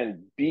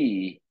plan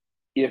B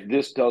if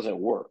this doesn't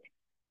work.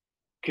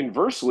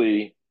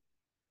 Conversely,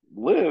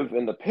 Liv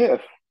and the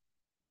PIF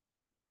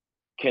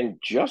can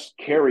just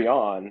carry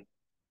on,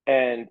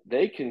 and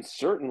they can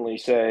certainly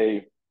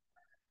say,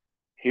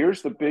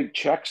 here's the big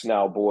checks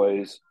now,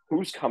 boys,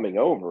 who's coming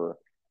over?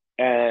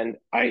 And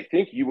I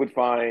think you would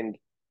find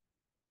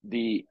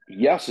the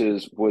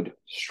yeses would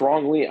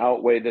strongly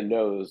outweigh the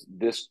no's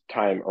this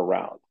time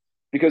around.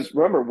 Because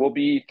remember, we'll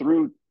be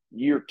through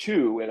year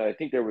 2, and I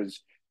think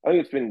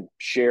it's been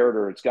shared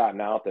or it's gotten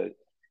out that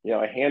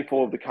a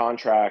handful of the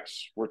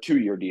contracts were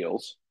 2-year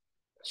deals.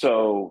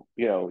 So,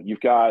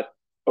 you've got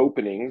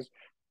openings.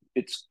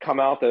 It's come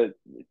out that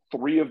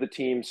 3 of the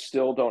teams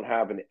still don't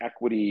have an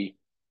equity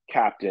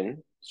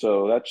captain.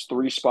 So that's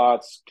 3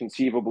 spots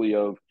conceivably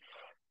of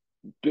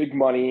big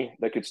money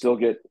that could still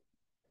get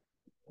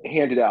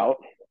handed out.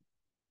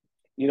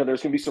 There's going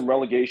to be some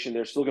relegation.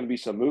 There's still going to be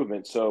some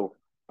movement. So,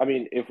 I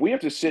mean, if we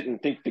have to sit and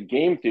think the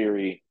game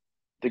theory,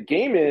 the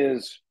game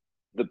is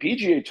the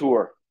PGA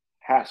Tour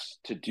has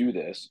to do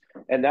this.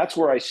 And that's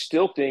where I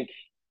still think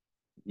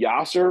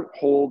Yasser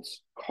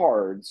holds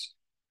cards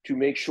to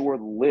make sure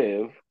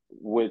Liv,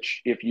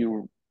 which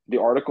the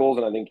articles,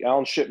 and I think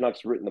Alan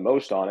Shipnuck's written the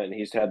most on it, and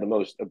he's had the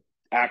most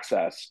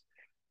access,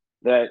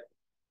 that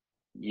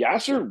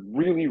Yasser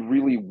really,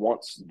 really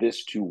wants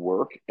this to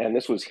work. And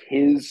this was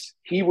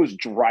he was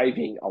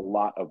driving a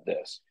lot of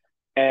this.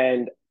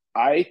 And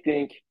I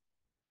think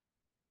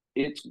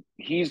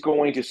he's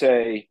going to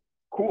say,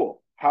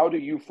 Cool. How do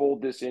you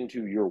fold this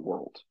into your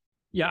world?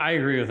 Yeah, I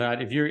agree with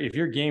that. If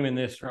you're gaming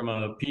this from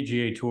a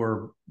PGA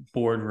Tour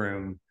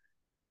boardroom,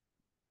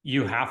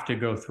 you have to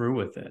go through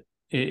with it.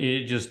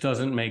 It just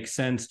doesn't make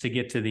sense to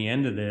get to the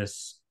end of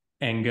this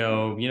and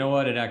go, you know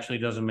what? It actually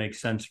doesn't make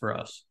sense for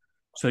us.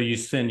 So you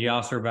send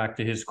Yasser back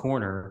to his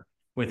corner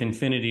with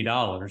infinity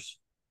dollars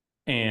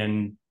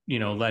and,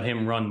 let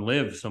him run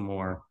live some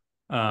more.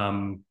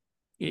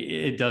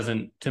 It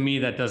doesn't, to me,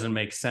 that doesn't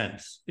make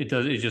sense. It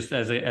just,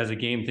 as a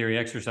game theory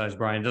exercise,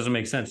 Brian, it doesn't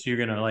make sense. You're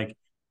going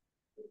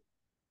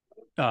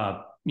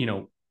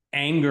to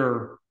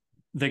anger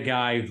the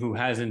guy who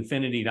has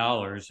infinity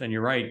dollars. And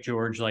you're right,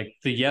 George, like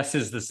the yes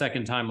is the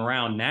second time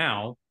around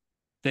now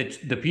that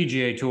the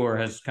PGA Tour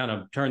has kind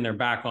of turned their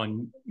back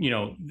on,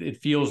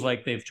 it feels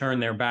like they've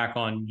turned their back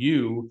on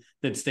you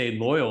that stayed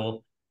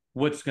loyal.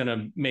 What's going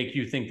to make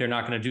you think they're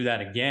not going to do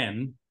that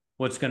again?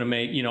 What's going to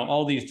make,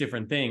 all these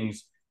different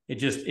things.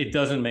 It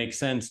doesn't make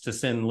sense to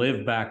send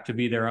Liv back to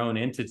be their own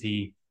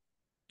entity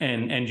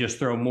and just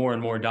throw more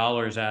and more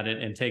dollars at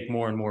it and take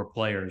more and more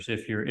players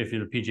if you're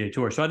the PGA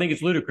Tour. So I think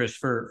it's ludicrous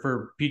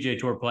for PGA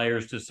Tour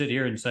players to sit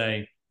here and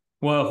say,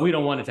 well, if we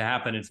don't want it to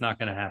happen, it's not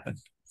going to happen.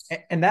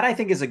 And that, I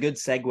think, is a good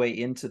segue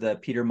into the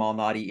Peter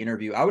Malnati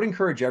interview. I would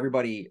encourage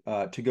everybody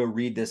to go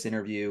read this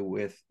interview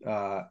with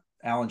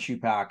Alan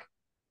Schupak,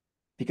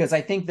 because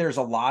I think there's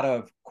a lot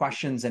of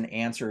questions and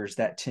answers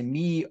that, to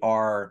me,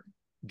 are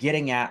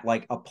getting at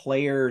like a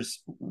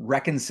player's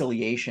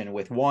reconciliation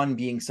with, one,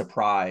 being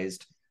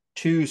surprised,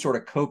 two, sort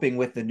of coping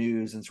with the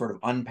news and sort of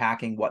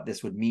unpacking what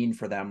this would mean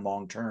for them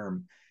long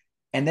term,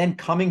 and then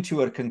coming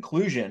to a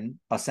conclusion,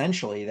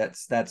 essentially,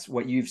 that's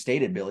what you've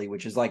stated, Billy,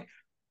 which is like,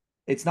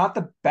 it's not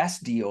the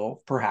best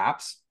deal,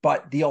 perhaps,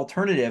 but the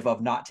alternative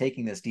of not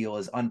taking this deal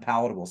is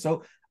unpalatable.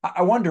 So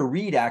I wanted to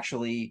read,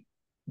 actually,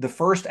 the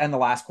first and the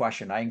last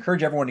question. I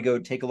encourage everyone to go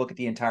take a look at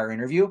the entire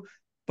interview.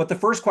 But the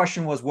first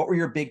question was, what were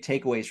your big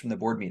takeaways from the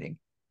board meeting?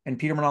 And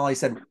Peter Malnati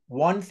said,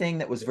 one thing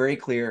that was very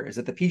clear is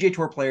that the PGA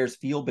Tour players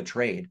feel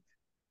betrayed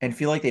and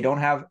feel like they don't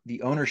have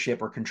the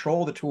ownership or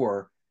control of the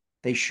tour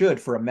they should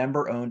for a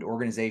member-owned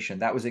organization.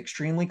 That was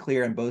extremely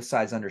clear, and both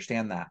sides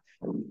understand that.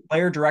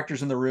 Player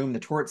directors in the room, the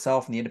tour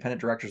itself, and the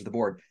independent directors of the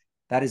board.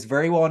 That is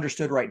very well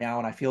understood right now,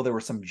 and I feel there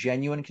was some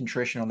genuine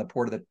contrition on the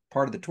part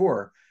of the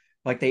tour.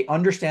 Like, they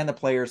understand the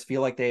players feel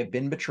like they have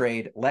been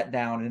betrayed, let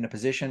down, in a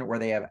position where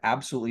they have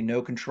absolutely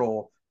no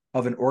control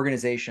of an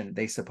organization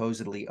they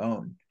supposedly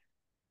own.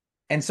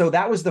 And so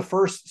that was the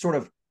first sort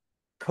of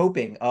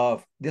coping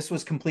of, this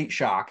was complete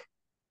shock.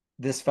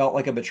 This felt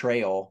like a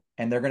betrayal,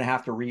 and they're going to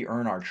have to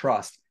re-earn our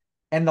trust.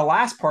 And the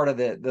last part of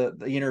the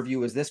interview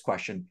was this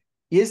question: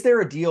 is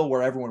there a deal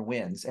where everyone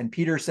wins? And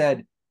Peter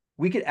said,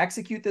 we could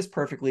execute this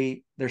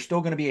perfectly. There's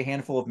still going to be a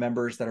handful of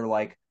members that are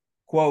like,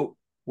 quote,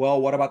 well,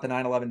 what about the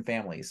 9/11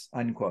 families,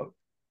 unquote.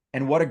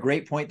 And what a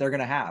great point they're going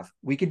to have.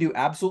 We could do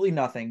absolutely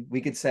nothing.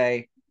 We could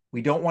say,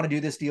 we don't want to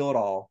do this deal at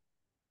all.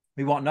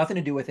 We want nothing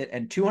to do with it.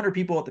 And 200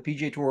 people at the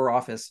PGA Tour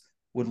office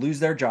would lose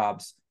their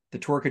jobs. The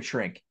tour could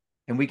shrink,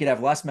 and we could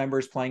have less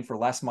members playing for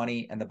less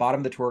money, and the bottom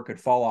of the tour could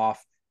fall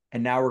off.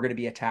 And now we're going to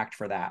be attacked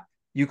for that.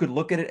 You could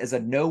look at it as a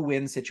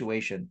no-win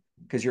situation,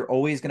 because you're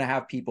always going to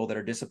have people that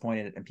are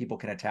disappointed and people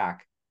can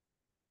attack.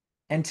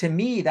 And to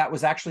me, that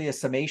was actually a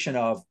summation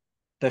of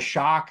the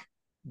shock,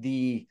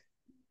 the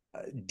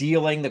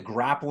dealing, the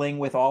grappling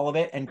with all of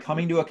it, and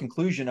coming to a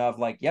conclusion of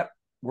like, yep,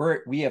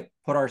 we have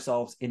put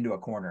ourselves into a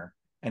corner.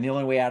 And the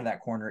only way out of that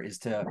corner is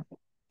to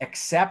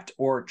accept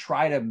or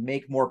try to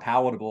make more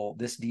palatable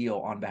this deal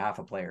on behalf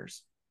of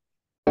players.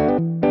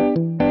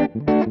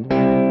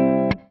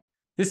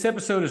 This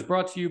episode is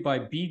brought to you by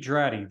B.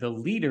 Draddy, the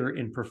leader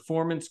in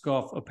performance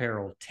golf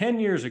apparel. 10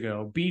 years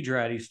ago, B.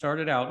 Draddy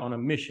started out on a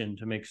mission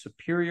to make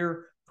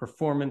superior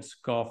performance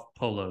golf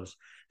polos.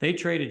 They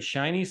traded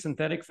shiny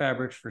synthetic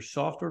fabrics for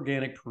soft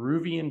organic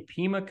Peruvian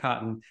Pima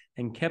cotton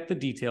and kept the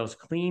details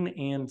clean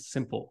and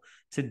simple.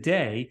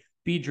 Today,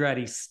 B.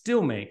 Draddy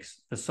still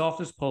makes the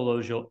softest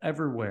polos you'll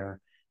ever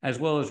wear, as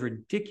well as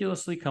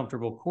ridiculously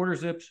comfortable quarter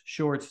zips,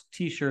 shorts,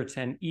 t-shirts,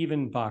 and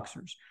even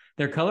boxers.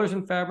 Their colors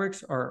and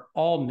fabrics are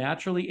all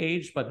naturally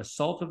aged by the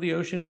salt of the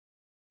ocean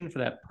for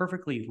that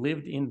perfectly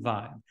lived-in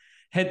vibe.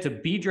 Head to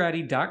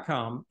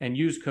bdraddy.com and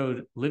use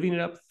code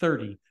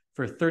LivingItUp30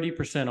 for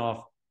 30%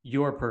 off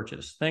your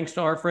purchase. Thanks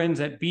to our friends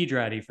at B.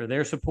 Draddy for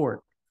their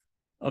support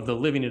of the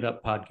Living It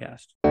Up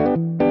podcast.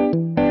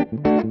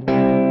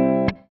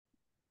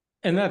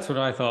 And that's what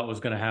I thought was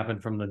going to happen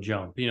from the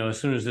jump. As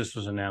soon as this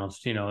was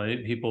announced,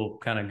 people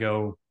kind of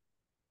go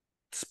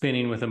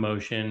spinning with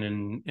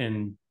emotion,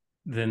 and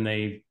then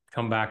they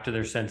come back to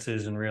their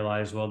senses and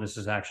realize, well, this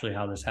is actually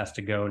how this has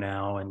to go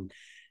now.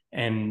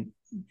 And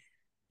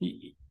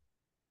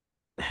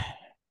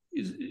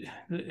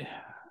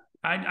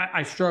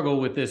I struggle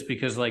with this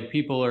because like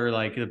people are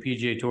like, the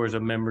PGA Tour is a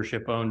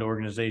membership owned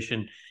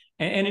organization,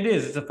 and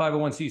it's a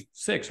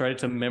 501c6, right?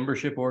 It's a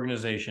membership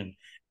organization,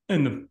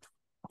 and the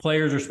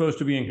players are supposed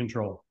to be in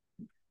control.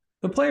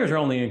 The players are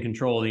only in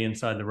control of the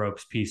inside the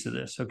ropes piece of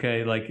this.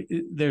 Okay. Like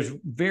there's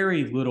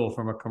very little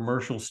from a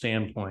commercial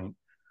standpoint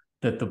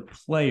that the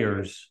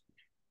players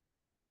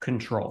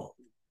control.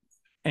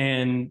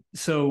 And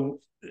so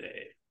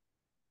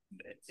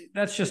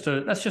that's just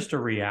a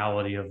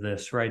reality of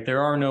this, right?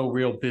 There are no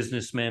real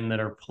businessmen that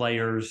are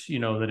players,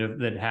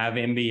 that have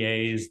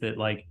MBAs that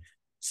like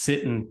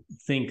sit and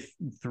think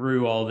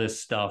through all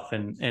this stuff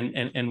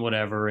and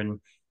whatever. And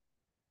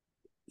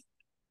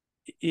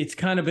it's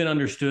kind of been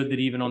understood that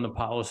even on the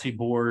policy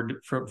board,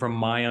 from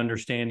my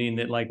understanding,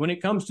 that like when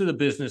it comes to the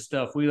business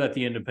stuff, we let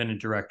the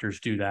independent directors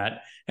do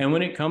that. And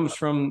when it comes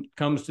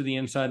to the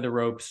inside the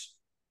ropes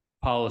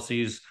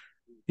policies,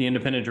 the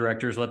independent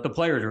directors let the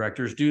player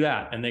directors do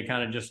that. And they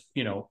kind of just,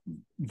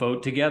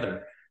 vote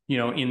together,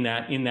 in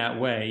that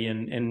way.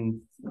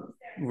 And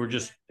we're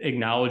just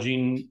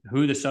acknowledging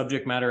who the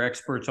subject matter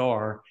experts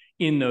are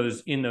in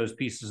those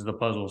pieces of the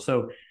puzzle.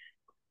 So,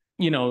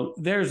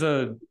 there's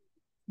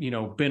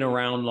been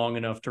around long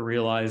enough to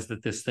realize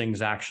that this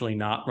thing's actually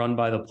not run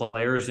by the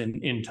players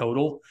in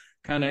total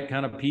kind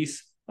of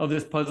piece of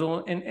this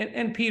puzzle.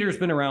 And Peter's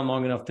been around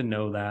long enough to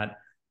know that.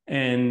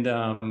 And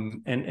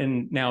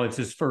now it's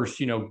his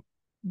first,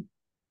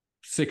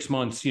 6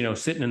 months,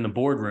 sitting in the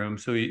boardroom.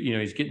 So,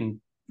 he's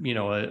getting,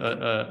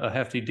 a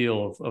hefty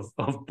deal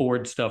of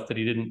board stuff that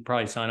he didn't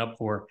probably sign up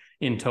for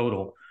in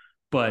total.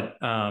 But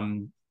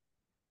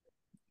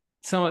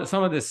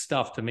some of this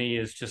stuff to me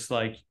is just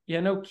like, yeah,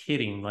 no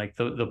kidding. Like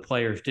the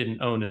players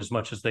didn't own as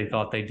much as they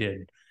thought they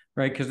did,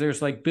 right? Because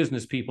there's like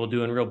business people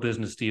doing real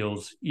business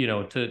deals,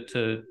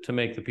 to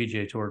make the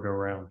PGA Tour go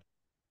around.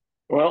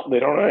 Well, they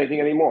don't know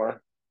anything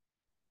anymore.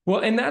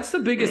 Well, and that's the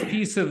biggest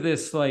piece of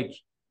this, like,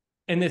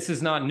 and this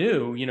is not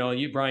new.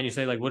 Brian, you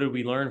say like, what did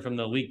we learn from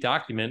the leaked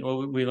document?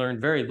 Well, we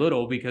learned very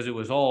little because it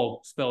was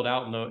all spelled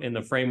out in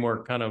the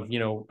framework kind of,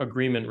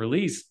 agreement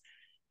release.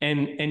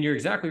 And you're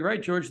exactly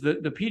right, George. The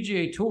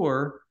PGA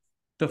Tour,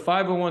 the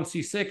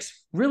 501c6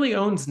 really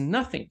owns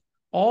nothing.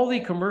 All the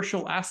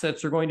commercial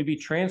assets are going to be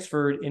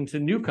transferred into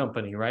new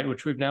company, right?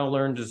 Which we've now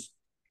learned is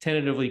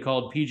tentatively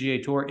called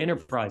PGA Tour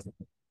Enterprises.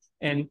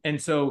 And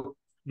so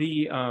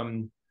the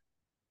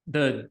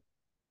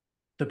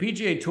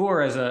PGA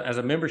Tour as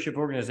a membership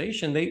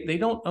organization, they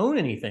don't own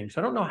anything.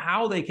 So I don't know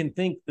how they can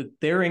think that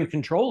they're in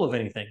control of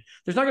anything.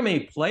 There's not going to be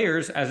any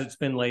players, as it's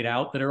been laid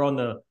out, that are on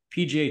the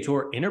PGA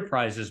Tour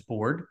Enterprises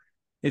board.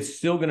 It's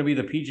still going to be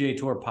the PGA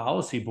Tour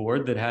Policy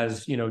Board that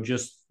has,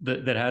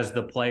 that has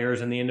the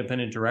players and the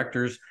independent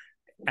directors,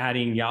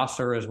 adding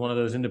Yasser as one of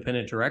those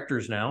independent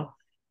directors now.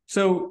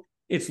 So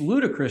it's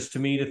ludicrous to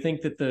me to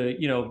think that the,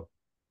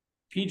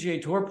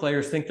 PGA Tour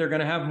players think they're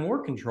going to have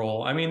more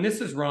control. I mean, this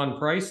is Ron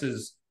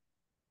Price's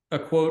a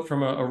quote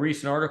from a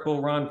recent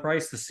article. Ron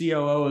Price, the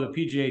COO of the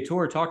PGA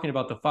Tour, talking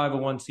about the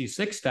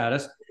 501c6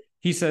 status.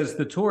 He says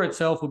the tour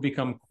itself will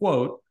become,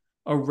 quote,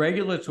 a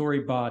regulatory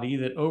body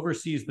that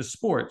oversees the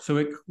sport. So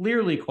it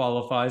clearly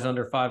qualifies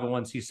under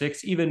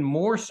 501c6, even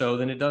more so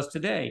than it does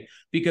today,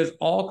 because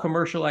all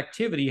commercial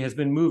activity has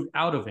been moved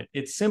out of it.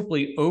 It's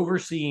simply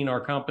overseeing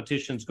our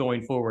competitions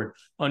going forward,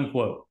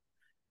 unquote.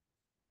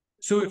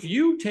 So if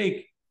you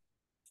take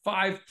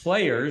 5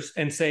 players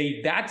and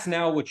say that's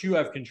now what you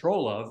have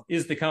control of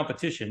is the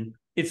competition,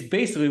 it's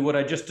basically what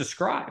I just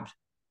described.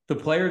 The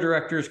player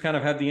directors kind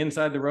of have the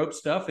inside the rope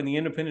stuff and the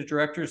independent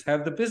directors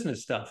have the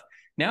business stuff.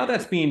 Now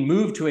that's being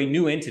moved to a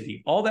new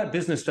entity. All that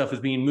business stuff is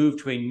being moved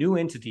to a new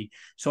entity.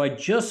 So I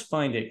just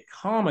find it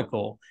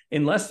comical,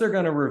 unless they're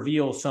going to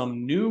reveal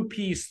some new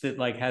piece that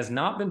like has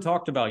not been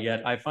talked about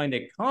yet. I find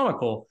it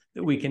comical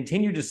that we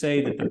continue to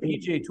say that the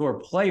PGA Tour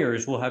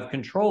players will have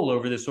control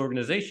over this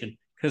organization,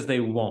 because they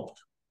won't.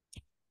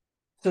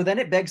 So then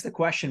it begs the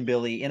question,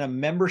 Billy, in a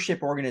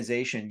membership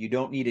organization, you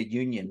don't need a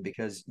union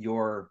because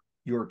your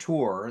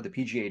tour, the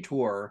PGA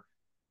Tour,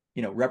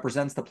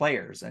 represents the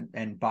players.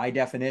 And by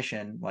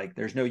definition, like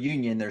there's no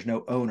union, there's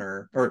no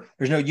owner, or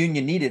there's no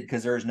union needed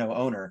because there is no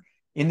owner.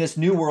 In this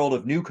new world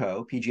of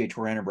NewCo, PGA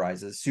Tour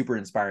Enterprises, super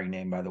inspiring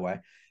name, by the way,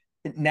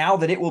 now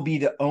that it will be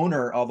the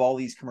owner of all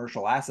these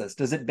commercial assets,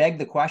 does it beg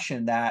the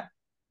question that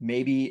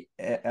maybe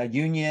a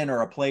union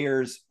or a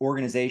players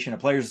organization, a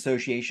players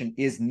association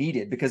is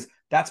needed? Because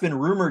that's been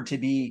rumored to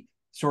be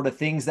sort of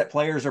things that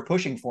players are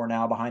pushing for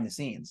now behind the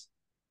scenes.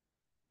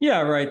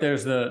 Yeah, right.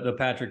 There's the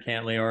Patrick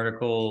Cantley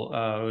article.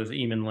 It was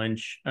Eamon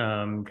Lynch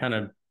kind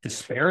of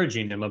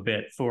disparaging him a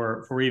bit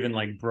for even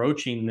like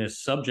broaching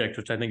this subject,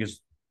 which I think is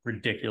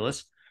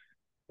ridiculous.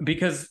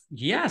 Because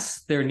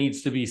yes, there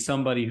needs to be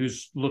somebody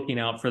who's looking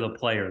out for the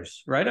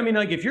players, right? I mean,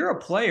 like if you're a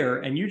player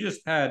and you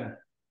just had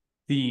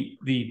the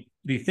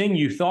thing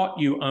you thought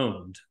you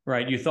owned,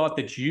 right? You thought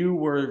that you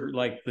were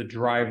like the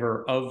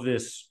driver of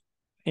this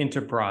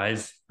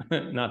enterprise,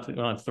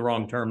 it's the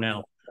wrong term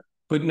now,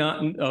 but not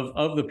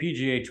of the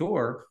PGA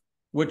Tour,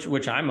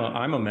 which I'm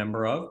a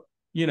member of,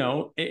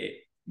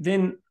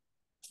 then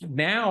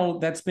now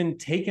that's been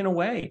taken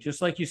away,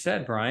 just like you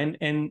said, Brian.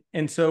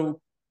 And so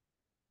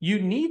you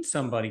need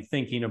somebody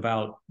thinking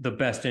about the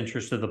best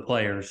interest of the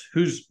players,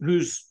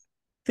 who's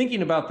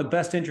thinking about the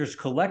best interest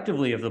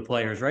collectively of the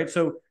players, right?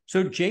 So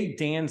Jay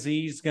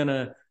Danzy's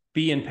gonna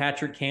be in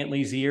Patrick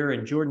Cantley's ear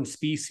and Jordan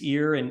Spieth's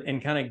ear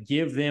and kind of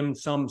give them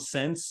some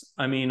sense,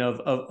 I mean,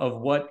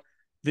 of what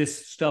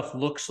this stuff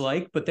looks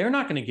like, but they're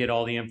not going to get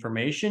all the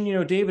information. You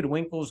know, David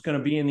Winkle is going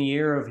to be in the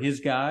ear of his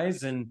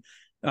guys, and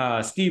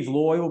Steve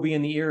Loy will be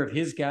in the ear of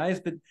his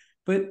guys.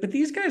 But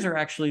these guys are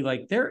actually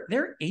like,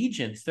 they're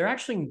agents. They're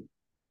actually,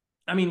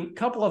 I mean, a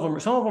couple of them,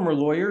 some of them are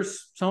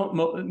lawyers.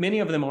 Many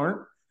of them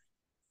aren't.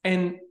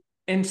 And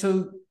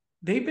so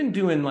they've been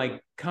doing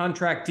like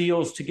contract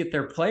deals to get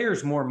their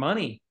players more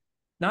money,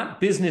 not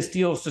business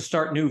deals to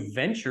start new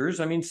ventures.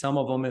 I mean, some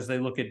of them, as they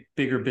look at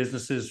bigger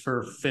businesses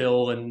for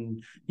Phil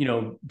and, you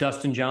know,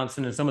 Dustin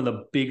Johnson and some of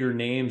the bigger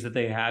names that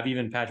they have,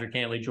 even Patrick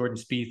Cantley, Jordan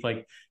Spieth,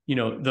 like, you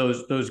know,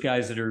 those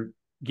guys that are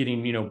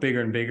getting, you know,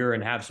 bigger and bigger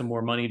and have some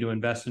more money to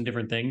invest in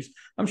different things.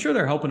 I'm sure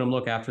they're helping them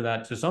look after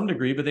that to some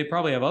degree, but they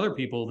probably have other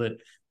people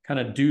that kind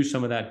of do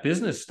some of that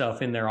business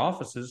stuff in their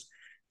offices.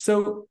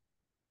 So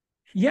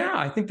yeah,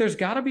 I think there's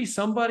got to be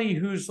somebody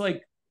who's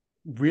like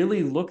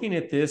really looking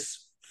at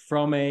this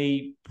from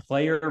a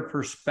player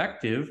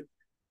perspective,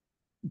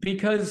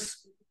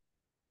 because,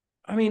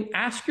 I mean,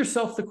 ask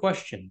yourself the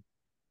question,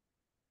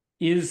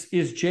 is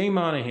Jay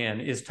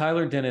Monahan, is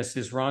Tyler Dennis,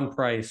 is Ron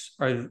Price,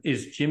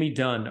 is Jimmy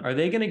Dunn, are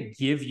they going to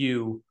give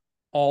you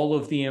all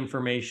of the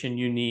information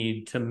you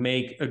need to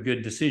make a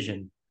good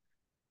decision?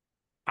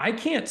 I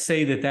can't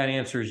say that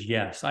answer is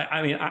yes.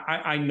 I mean,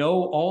 I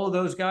know all of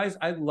those guys.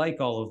 I like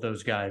all of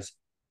those guys.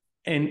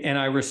 And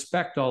I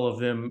respect all of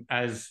them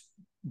as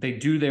they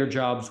do their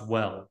jobs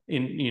well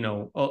in, you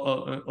know,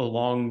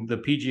 along the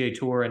PGA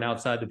Tour and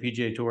outside the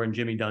PGA Tour in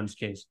Jimmy Dunn's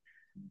case.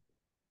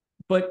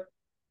 But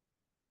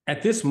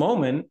at this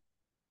moment,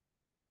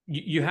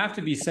 you have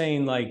to be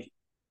saying, like,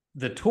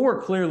 the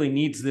tour clearly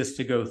needs this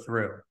to go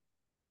through.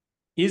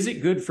 Is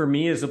it good for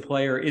me as a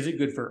player? Is it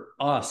good for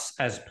us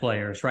as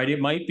players, right?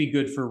 It might be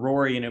good for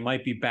Rory and it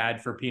might be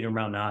bad for Peter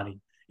Malnati.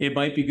 It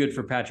might be good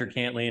for Patrick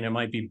Cantley and it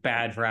might be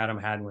bad for Adam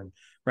Hadwin,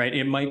 right?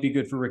 It might be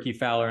good for Rickie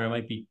Fowler and it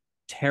might be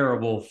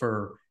terrible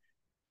for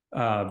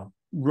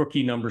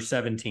rookie number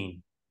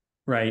 17,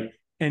 right?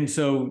 And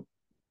so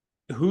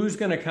who's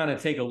going to kind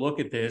of take a look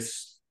at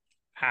this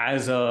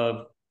as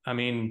a, I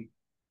mean,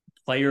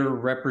 player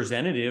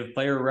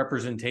representation,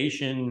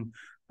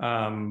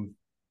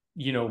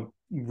 you know,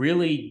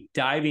 really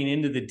diving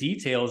into the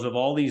details of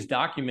all these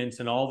documents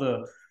and all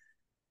the,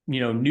 you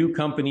know, new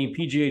company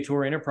PGA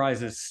Tour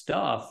Enterprises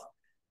stuff,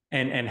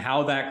 and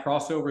how that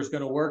crossover is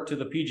going to work to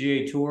the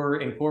PGA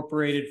Tour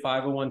Incorporated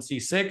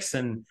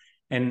 501c6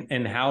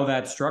 and how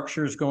that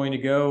structure is going to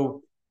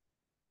go.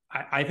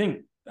 I think,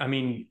 I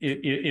mean,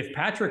 if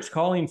Patrick's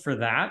calling for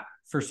that,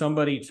 for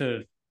somebody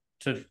to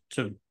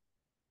an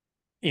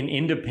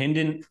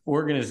independent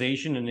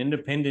organization, an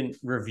independent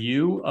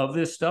review of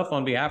this stuff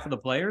on behalf of the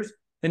players,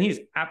 then he's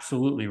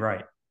absolutely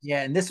right.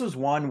 Yeah, and this was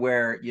one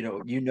where, you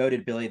know, you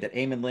noted, Billy, that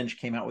Eamon Lynch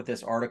came out with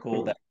this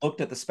article that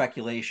looked at the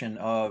speculation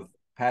of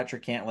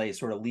Patrick Cantlay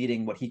sort of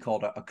leading what he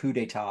called a coup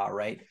d'etat,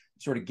 right?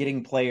 Sort of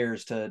getting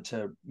players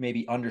to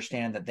maybe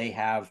understand that they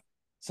have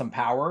some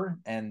power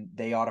and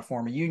they ought to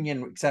form a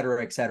union, et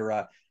cetera, et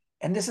cetera.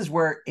 And this is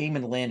where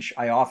Eamon Lynch,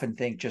 I often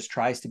think, just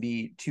tries to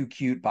be too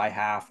cute by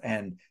half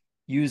and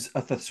use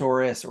a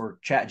thesaurus or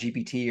Chat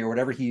GPT or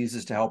whatever he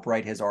uses to help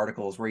write his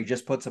articles, where he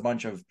just puts a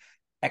bunch of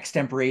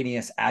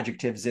extemporaneous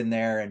adjectives in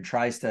there and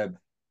tries to,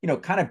 you know,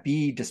 kind of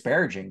be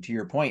disparaging, to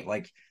your point.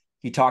 Like,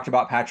 he talked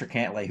about Patrick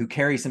Cantlay, who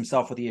carries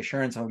himself with the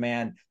assurance of a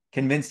man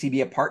convinced he'd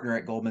be a partner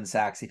at Goldman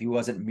Sachs if he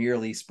wasn't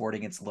merely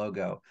sporting its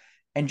logo.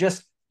 And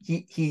just,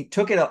 he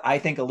took it, I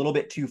think, a little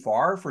bit too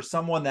far for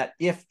someone that,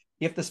 if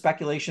the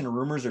speculation and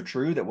rumors are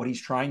true, that what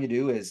he's trying to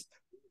do is,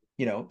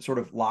 you know, sort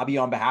of lobby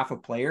on behalf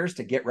of players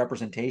to get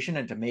representation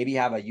and to maybe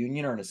have a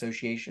union or an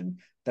association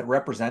that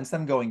represents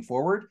them going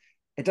forward.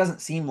 It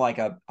doesn't seem like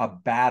a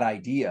bad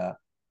idea.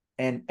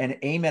 And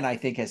Eamon, I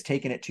think, has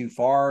taken it too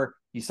far.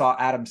 You saw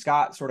Adam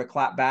Scott sort of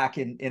clap back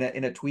in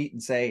a tweet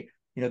and say,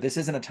 you know, this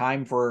isn't a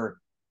time for,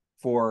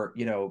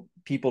 you know,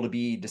 people to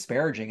be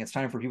disparaging. It's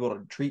time for people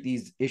to treat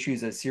these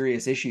issues as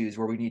serious issues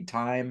where we need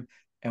time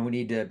and we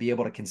need to be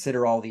able to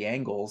consider all the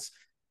angles.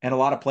 And a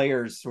lot of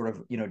players sort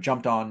of, you know,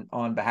 jumped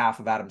on behalf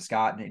of Adam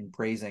Scott in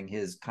praising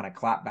his kind of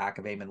clapback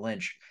of Eamon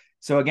Lynch.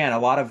 So again, a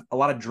lot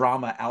of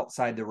drama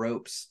outside the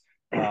ropes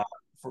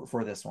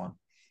for this one.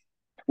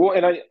 Well,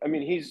 and I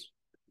mean,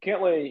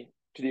 Cantlay,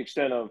 to the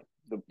extent of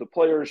the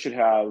players should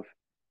have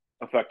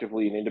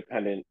effectively an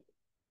independent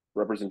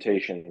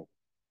representation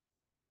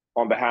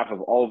on behalf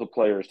of all of the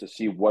players to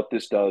see what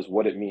this does,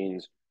 what it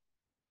means.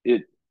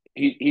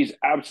 He's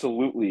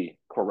absolutely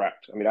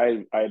correct. I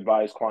mean, I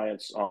advise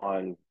clients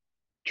on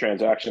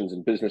transactions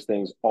and business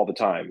things all the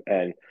time.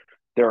 And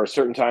there are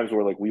certain times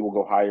where, like, we will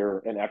go hire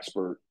an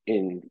expert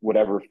in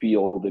whatever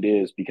field it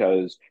is,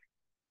 because,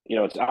 you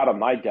know, it's out of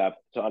my depth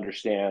to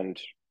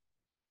understand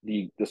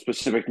the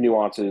specific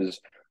nuances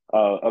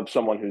of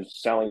someone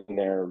who's selling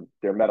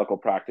their medical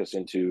practice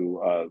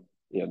into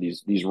you know,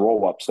 these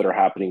roll-ups that are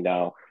happening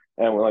now.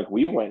 And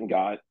we went and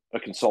got a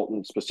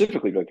consultant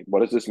specifically, like, what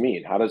does this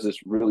mean? How does this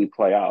really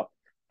play out?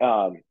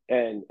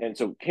 And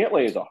so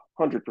Cantlay is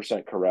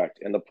 100% correct,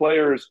 and the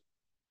players,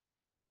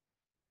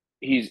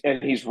 he's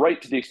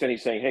right to the extent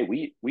he's saying,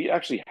 hey, we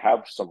actually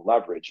have some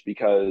leverage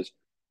because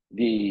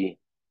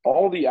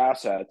all the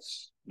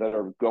assets that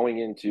are going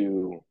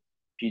into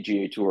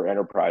PGA Tour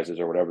Enterprises,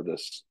 or whatever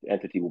this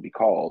entity will be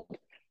called,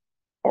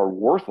 are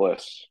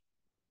worthless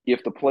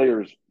if the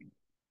players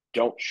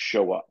don't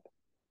show up.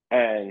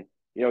 And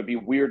it'd be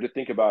weird to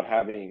think about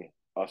having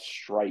a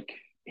strike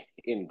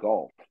in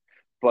golf,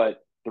 but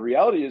the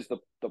reality is the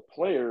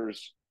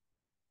players,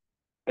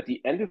 at the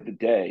end of the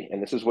day,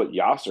 and this is what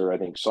Yasser, I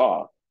think,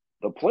 saw,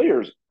 the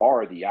players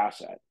are the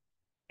asset,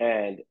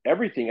 and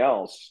everything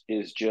else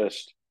is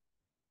just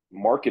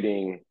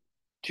marketing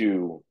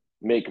to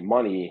make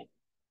money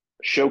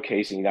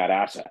showcasing that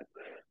asset.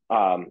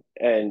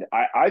 And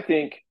I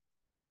think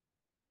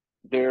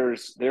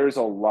there's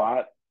a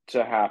lot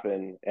to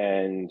happen,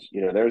 and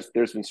there's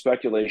been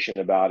speculation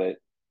about it.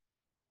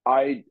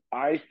 I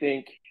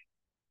think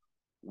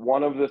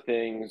one of the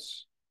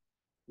things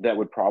that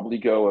would probably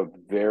go a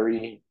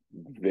very,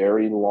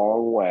 very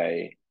long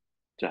way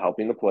to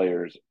helping the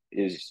players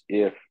is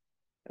if,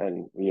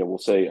 and we'll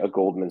say a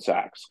Goldman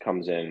Sachs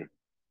comes in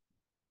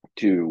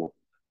to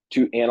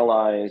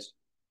analyze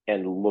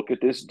and look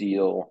at this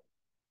deal,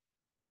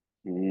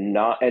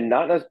 not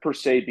as per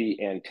se be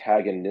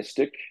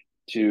antagonistic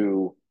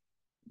to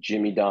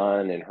Jimmy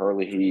Dunn and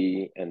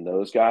Hurley and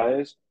those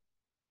guys,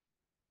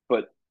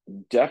 but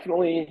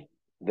definitely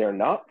they're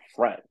not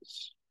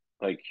friends.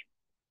 Like,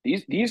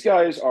 these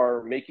guys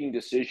are making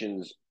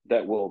decisions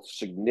that will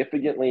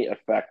significantly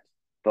affect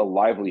the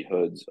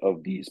livelihoods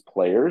of these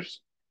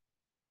players,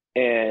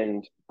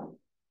 and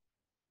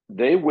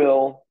they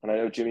will. And I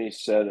know Jimmy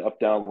said up,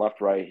 down,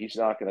 left, right. He's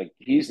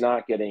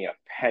not getting a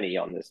penny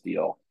on this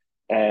deal,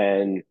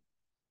 and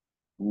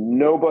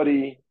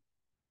nobody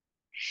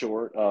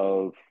short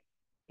of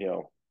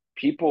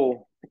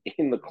people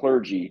in the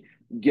clergy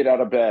get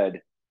out of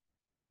bed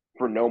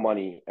for no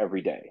money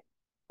every day.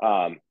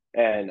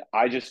 And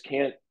I just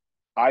think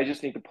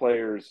the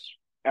players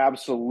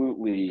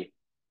absolutely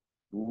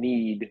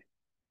need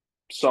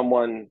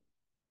someone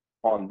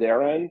on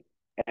their end.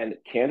 And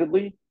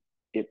candidly,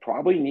 it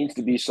probably needs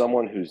to be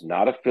someone who's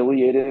not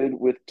affiliated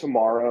with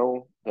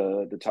Tomorrow,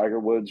 the Tiger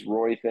Woods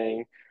Roy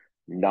thing,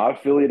 not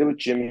affiliated with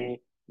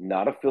Jimmy,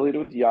 not affiliated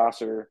with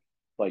Yasser,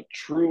 like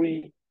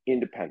truly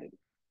independent.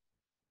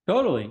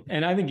 Totally.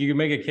 And I think you can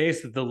make a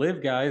case that the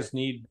live guys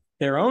need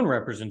their own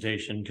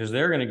representation, because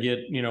they're going to get,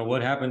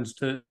 what happens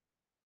to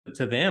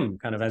them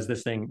kind of as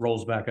this thing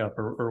rolls back up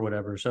or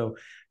whatever. So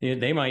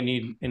they might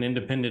need an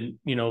independent,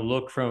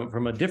 look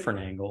from a different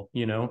angle,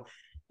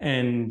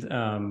 and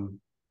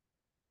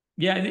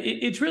yeah,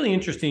 it's really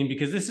interesting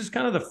because this is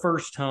kind of the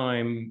first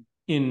time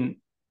in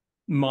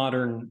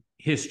modern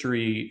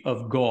history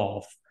of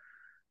golf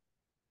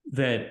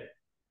that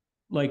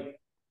like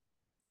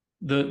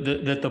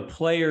that the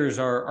players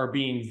are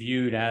being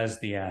viewed as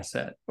the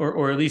asset,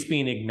 or at least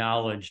being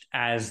acknowledged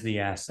as the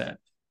asset.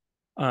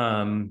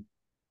 And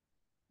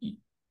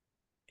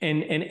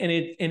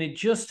it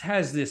just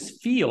has this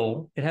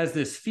feel. It has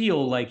this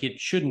feel like it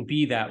shouldn't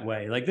be that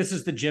way. Like, this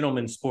is the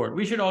gentleman's sport.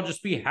 We should all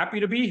just be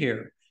happy to be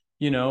here.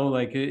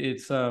 Like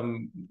it's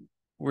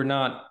we're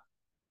not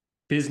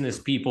business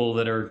people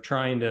that are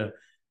trying to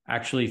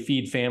actually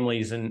feed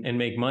families and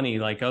make money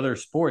like other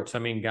sports. I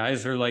mean,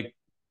 guys are like,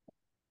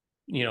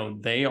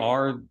 they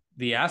are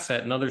the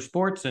asset in other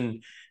sports,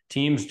 and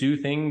teams do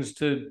things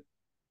to,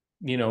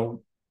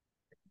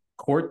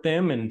 court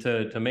them and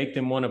to make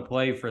them want to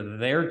play for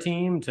their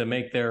team, to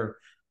make their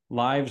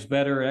lives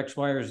better, X,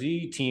 Y, or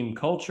Z, team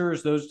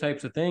cultures, those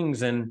types of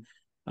things. And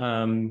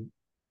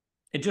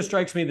it just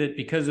strikes me that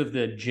because of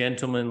the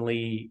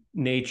gentlemanly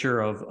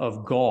nature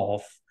of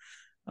golf,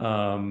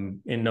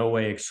 in no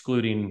way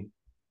excluding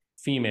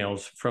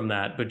females from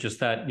that, but just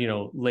that,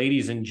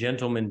 ladies and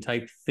gentlemen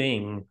type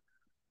thing,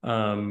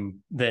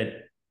 that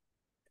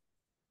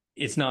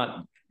it's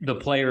not, the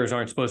players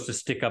aren't supposed to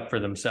stick up for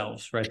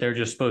themselves, right? They're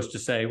just supposed to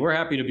say, we're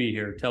happy to be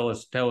here. Tell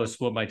us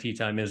what my tee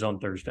time is on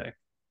Thursday.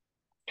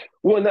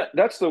 Well, and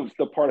that's the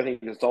part I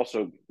think that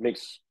also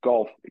makes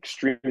golf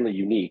extremely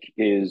unique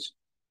is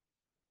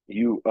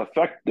the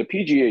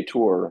PGA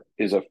Tour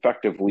is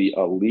effectively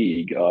a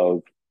league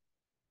of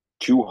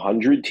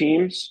 200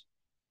 teams.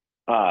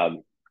 I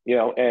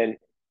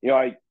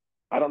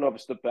don't know if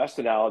it's the best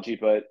analogy,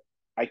 but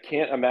I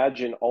can't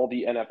imagine all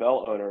the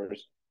NFL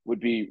owners would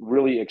be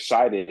really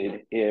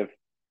excited if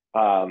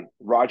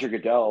Roger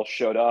Goodell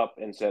showed up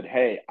and said,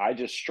 hey, I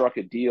just struck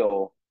a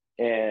deal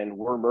and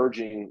we're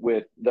merging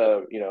with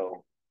the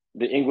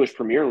English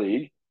Premier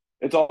League.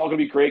 It's all going to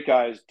be great,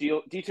 guys.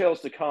 Details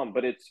to come,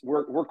 but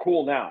we're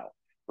cool now,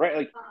 right?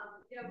 Like,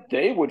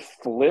 they would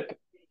flip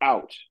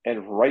out,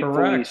 and rightfully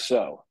Correct.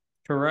 so.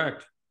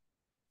 Correct.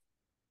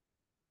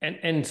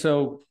 And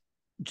so,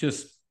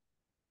 just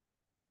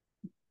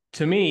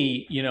to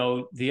me,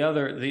 the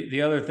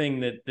other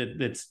thing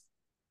that's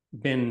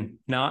been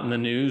not in the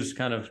news,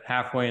 kind of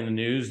halfway in the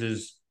news,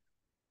 is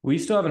we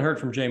still haven't heard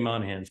from Jay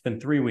Monahan. It's been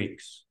 3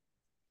 weeks.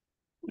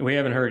 We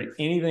haven't heard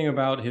anything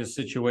about his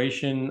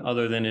situation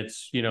other than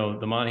it's,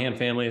 the Monahan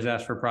family has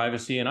asked for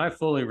privacy, and I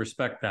fully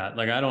respect that.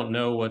 Like, I don't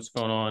know what's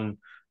going on,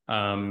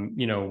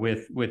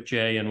 with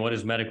Jay and what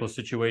his medical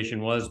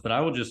situation was, but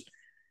I will just,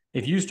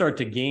 if you start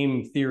to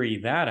game theory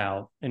that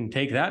out and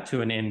take that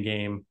to an end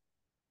game,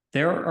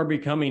 there are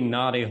becoming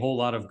not a whole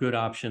lot of good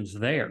options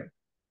there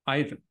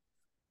either,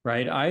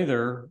 right?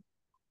 Either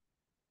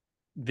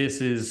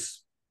this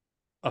is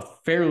a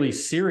fairly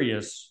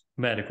serious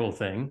medical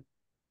thing,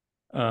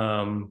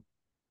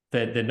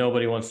 that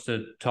nobody wants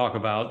to talk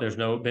about. There's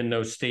been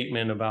no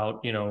statement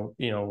about,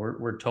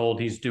 we're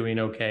told he's doing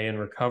okay and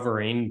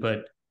recovering,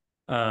 but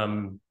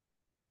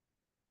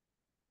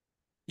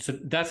so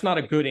that's not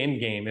a good end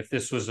game if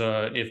this was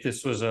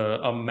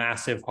a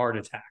massive heart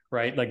attack,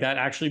 right? Like, that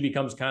actually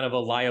becomes kind of a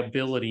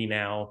liability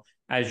now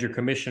as your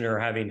commissioner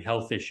having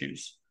health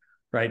issues,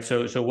 right?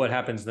 So what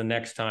happens the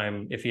next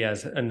time if he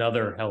has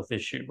another health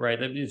issue,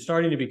 right? It's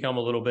starting to become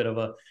a little bit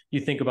of you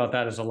think about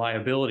that as a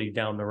liability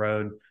down the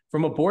road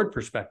from a board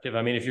perspective.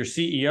 I mean, if your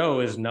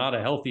CEO is not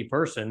a healthy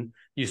person,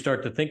 you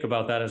start to think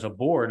about that as a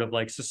board of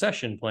like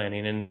succession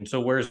planning. And so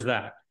where's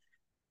that?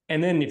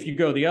 And then if you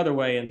go the other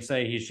way and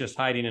say he's just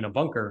hiding in a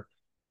bunker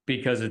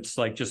because it's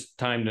like just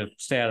time to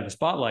stay out of the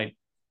spotlight,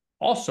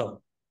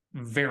 also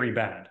very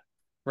bad,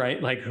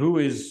 right? Like,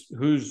 who's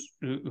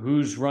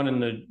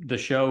running the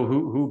show?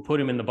 Who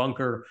put him in the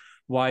bunker?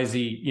 Why is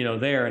he,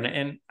 there?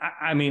 And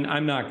I mean,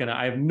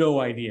 I have no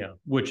idea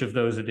which of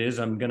those it is.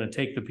 I'm going to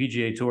take the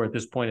PGA Tour at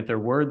this point at their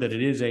word that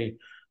it is a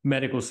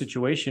medical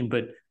situation,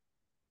 but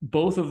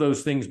both of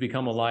those things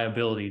become a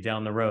liability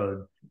down the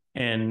road.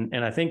 And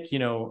I think,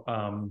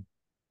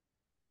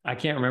 I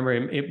can't remember.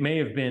 It may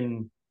have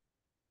been,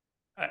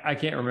 I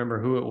can't remember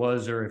who it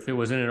was or if it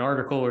was in an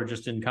article or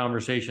just in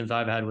conversations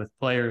I've had with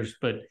players,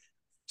 but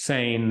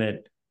saying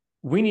that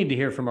we need to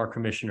hear from our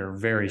commissioner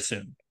very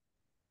soon.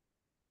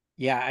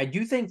 Yeah, I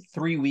do think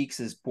 3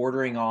 weeks is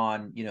bordering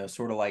on,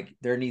 sort of like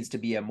there needs to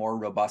be a more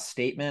robust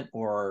statement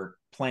or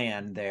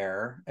plan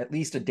there, at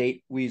least a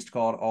date. We used to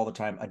call it all the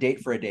time, a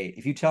date for a date.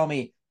 If you tell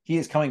me he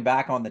is coming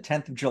back on the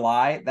 10th of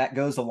July, that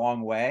goes a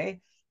long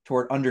way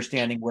toward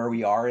understanding where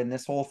we are in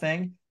this whole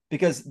thing,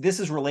 because this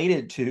is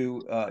related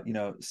to,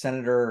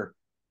 Senator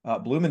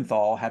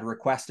Blumenthal had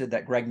requested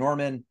that Greg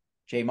Norman,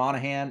 Jay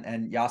Monahan,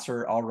 and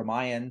Yasser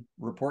Al-Rumayyan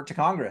report to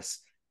Congress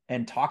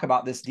and talk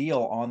about this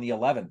deal on the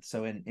 11th.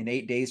 So in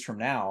 8 days from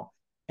now.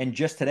 And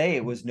just today,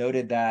 it was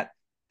noted that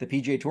the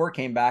PGA Tour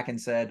came back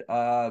and said,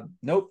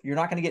 nope, you're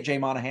not going to get Jay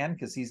Monahan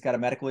because he's got a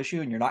medical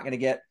issue, and you're not going to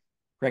get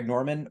Greg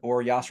Norman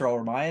or Yasser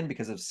Al-Rumayyan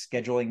because of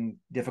scheduling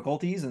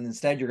difficulties. And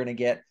instead, you're going to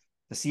get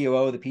the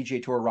COO of the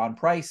PGA Tour, Ron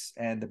Price,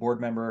 and the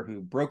board member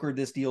who brokered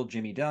this deal,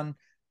 Jimmy Dunn,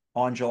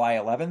 on July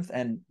 11th.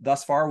 And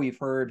thus far, we've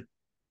heard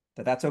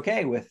that that's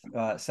okay with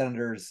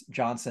Senators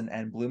Johnson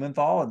and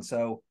Blumenthal. And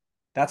so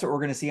that's what we're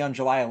going to see on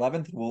July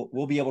 11th.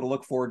 We'll be able to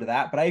look forward to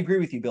that. But I agree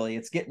with you, Billy.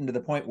 It's getting to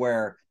the point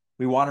where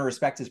we want to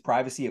respect his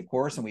privacy, of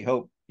course, and we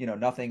hope,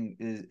 nothing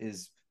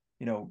is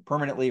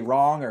permanently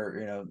wrong,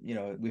 or,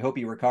 we hope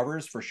he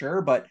recovers for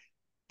sure. But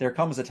there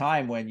comes a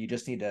time when you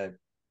just need to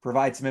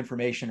provide some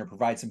information or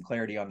provide some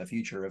clarity on the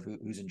future of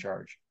who's in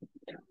charge.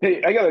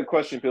 Hey, I got a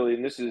question, Billy,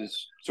 and this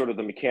is sort of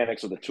the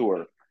mechanics of the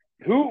tour.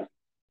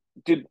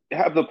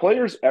 Have the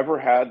players ever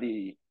had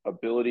the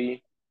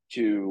ability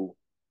to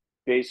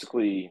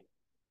basically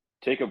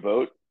take a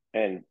vote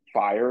and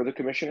fire the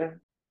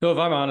commissioner? So if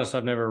I'm honest,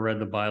 I've never read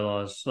the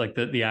bylaws, like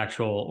the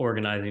actual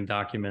organizing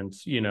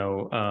documents, of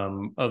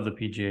the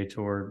PGA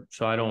Tour.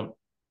 So I don't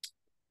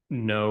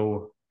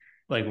know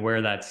like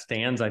where that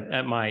stands.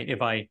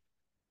 My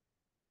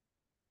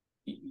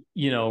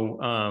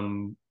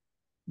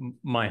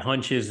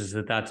hunch is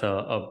that that's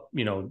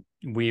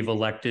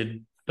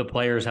the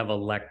players have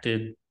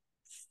elected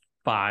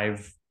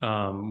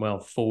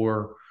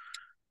four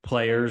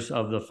players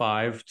of the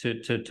five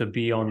to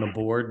be on the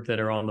board that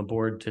are on the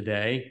board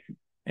today.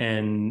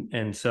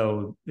 And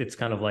so it's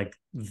kind of like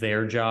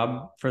their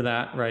job for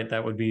that, right?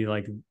 That would be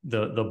like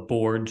the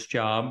board's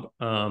job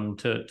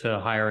to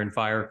hire and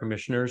fire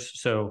commissioners.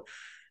 So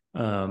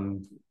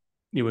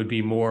it would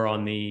be more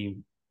on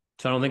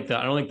so I don't think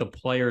the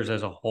players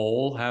as a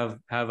whole have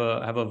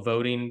a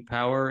voting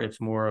power. It's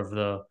more of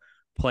the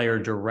player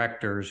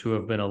directors who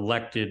have been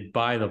elected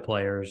by the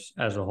players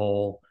as a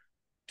whole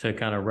to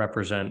kind of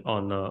represent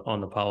on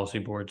the policy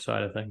board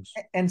side of things.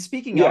 And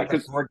speaking of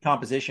the board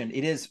composition,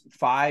 it is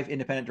 5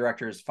 independent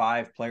directors,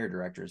 5 player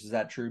directors. Is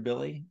that true,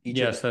 Billy?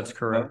 Yes, that's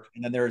correct.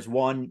 And then there's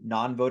one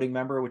non-voting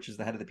member, which is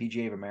the head of the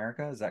PGA of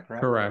America. Is that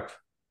correct? Correct.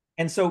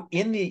 And so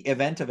in the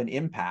event of an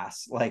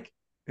impasse, like,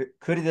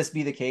 could this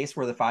be the case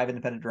where the 5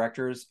 independent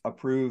directors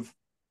approve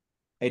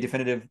a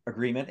definitive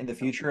agreement in the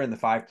future and the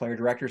 5 player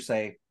directors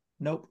say,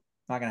 nope,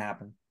 not going to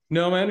happen?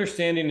 No, my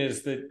understanding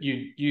is that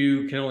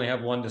you can only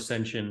have one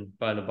dissension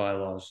by the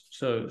bylaws.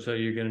 So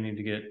you're going to need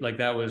to get, like,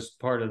 that was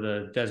part of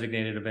the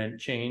designated event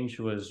change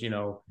was, when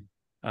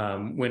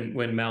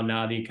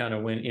Malnati kind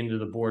of went into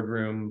the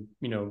boardroom,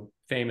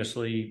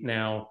 famously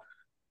now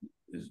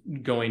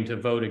going to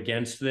vote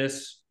against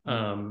this,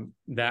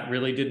 that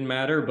really didn't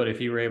matter. But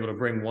if you were able to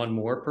bring one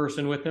more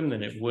person with him,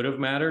 then it would have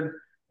mattered,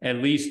 at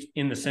least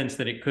in the sense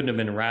that it couldn't have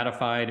been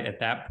ratified at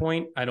that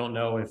point. I don't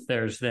know if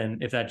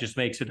if that just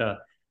makes it a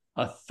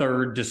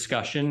third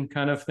discussion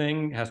kind of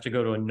thing, has to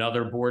go to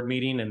another board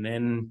meeting and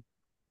then,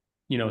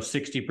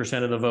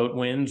 60% of the vote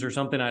wins or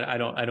something. I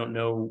don't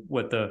know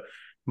what the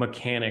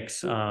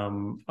mechanics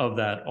of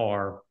that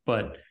are,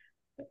 but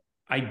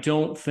I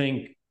don't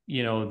think,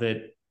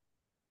 that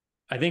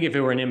I think if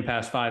it were an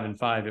impasse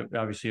 5-5,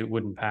 obviously it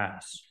wouldn't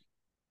pass.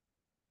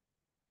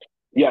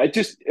 Yeah, it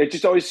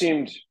just always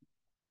seemed,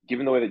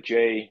 given the way that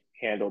Jay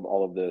handled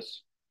all of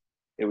this,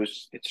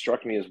 it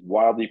struck me as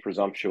wildly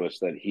presumptuous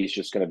that he's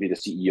just going to be the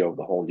CEO of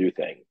the whole new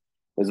thing,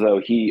 as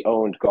though he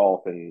owned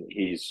golf and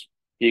he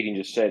can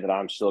just say that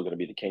I'm still going to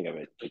be the king of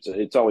it.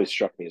 It's always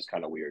struck me as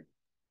kind of weird.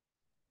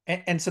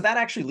 And so that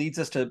actually leads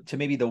us to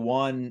maybe the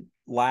one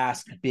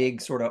last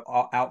big sort of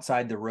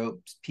outside the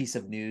ropes piece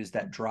of news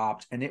that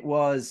dropped. And it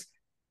was,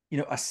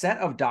 a set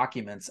of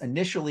documents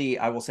initially,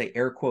 I will say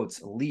air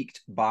quotes,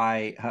 leaked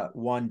by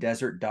one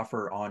Desert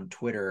Duffer on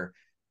Twitter,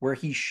 where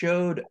he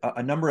showed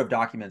a number of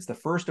documents, the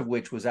first of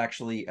which was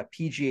actually a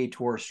PGA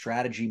Tour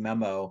strategy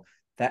memo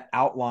that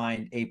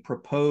outlined a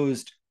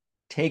proposed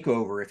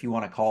takeover, if you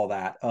want to call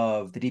that,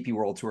 of the DP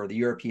World Tour, the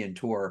European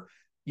Tour.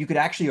 You could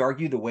actually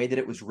argue the way that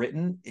it was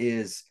written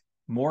is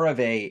more of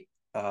a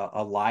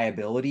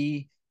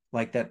liability,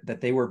 like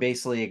that they were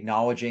basically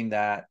acknowledging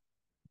that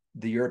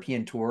the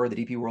European Tour, the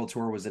DP World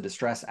Tour, was a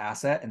distressed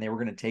asset, and they were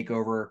going to take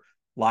over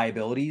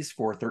liabilities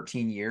for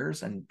 13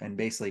 years and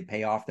basically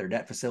pay off their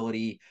debt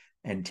facility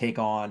and take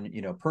on,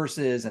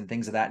 purses and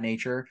things of that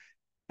nature.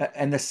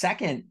 And the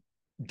second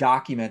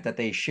document that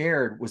they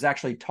shared was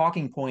actually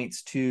talking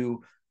points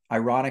to,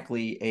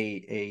 ironically,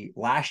 a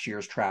last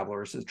year's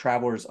Travelers of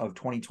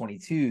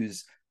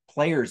 2022's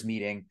players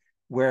meeting,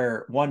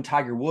 where one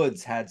Tiger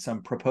Woods had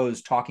some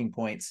proposed talking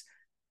points.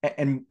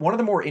 And one of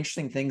the more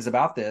interesting things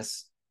about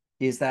this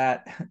is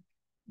that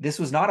this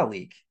was not a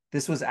leak.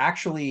 This was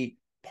actually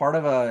part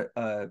of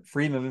a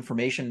Freedom of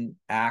Information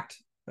Act,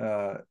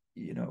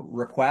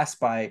 request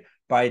by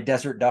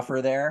Desert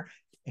Duffer there,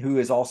 who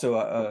is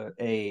also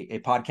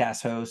a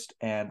podcast host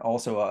and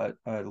also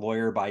a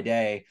lawyer by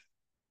day.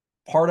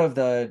 Part of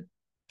the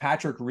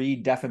Patrick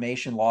Reed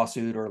defamation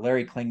lawsuit, or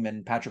Larry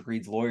Klingman, Patrick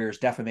Reed's lawyer's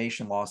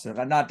defamation lawsuit,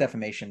 not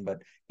defamation,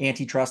 but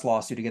antitrust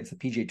lawsuit against the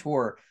PGA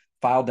Tour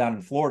filed down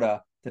in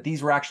Florida, that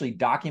these were actually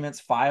documents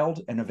filed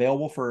and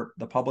available for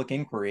the public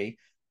inquiry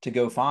to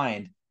go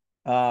find.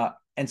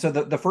 And so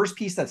the first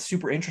piece that's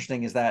super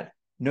interesting is that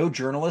no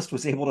journalist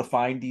was able to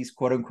find these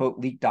quote unquote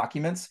leaked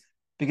documents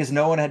because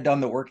no one had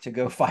done the work to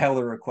go file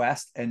the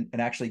request and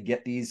actually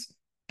get these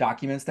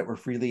documents that were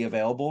freely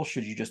available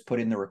should you just put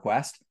in the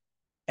request.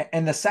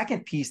 And the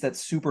second piece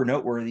that's super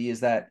noteworthy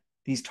is that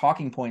these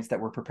talking points that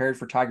were prepared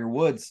for Tiger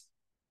Woods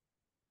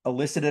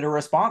elicited a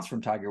response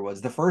from Tiger Woods.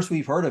 The first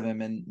we've heard of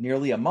him in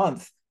nearly a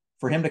month,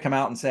 for him to come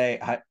out and say,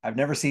 I've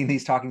never seen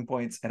these talking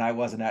points and I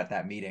wasn't at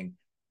that meeting.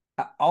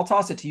 I'll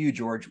toss it to you,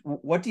 George.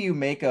 What do you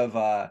make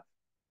of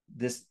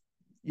this,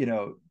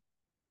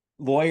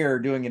 lawyer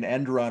doing an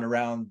end run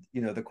around,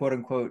 the quote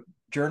unquote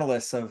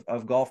journalists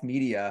of golf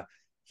media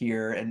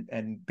here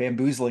and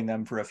bamboozling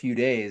them for a few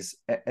days?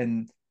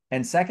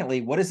 And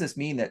secondly, what does this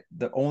mean that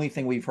the only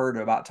thing we've heard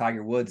about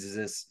Tiger Woods is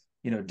this,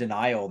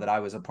 denial that I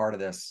was a part of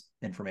this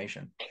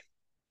information?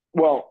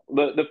 Well,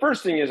 the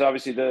first thing is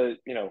obviously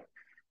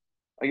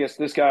I guess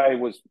this guy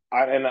was,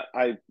 I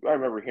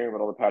remember hearing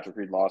about all the Patrick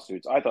Reed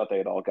lawsuits. I thought they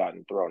had all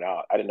gotten thrown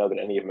out. I didn't know that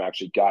any of them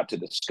actually got to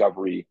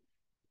discovery,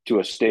 to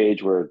a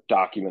stage where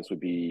documents would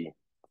be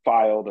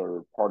filed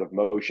or part of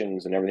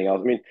motions and everything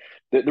else. I mean,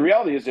 the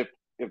reality is if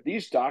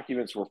these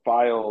documents were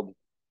filed,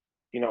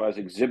 as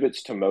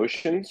exhibits to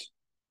motions,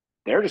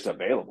 they're just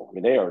available. I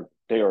mean,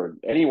 they are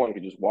anyone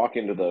could just walk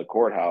into the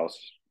courthouse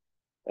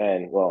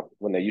and, well,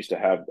 when they used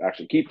to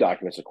actually keep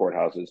documents at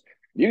courthouses,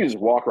 you can just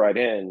walk right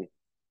in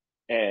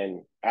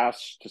and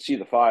ask to see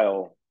the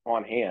file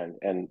on hand,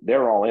 and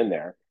they're all in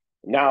there.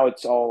 Now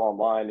it's all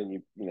online,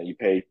 and you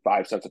pay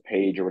 5 cents a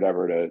page or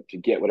whatever to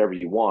get whatever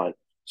you want.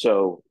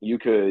 So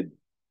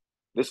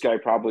this guy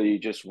probably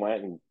just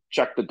went and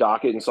checked the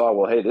docket and saw,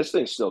 well, hey, this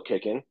thing's still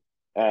kicking,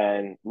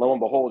 and lo and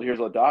behold, here's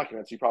all the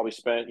documents. He probably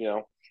spent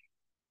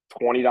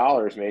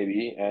 $20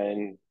 maybe,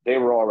 and they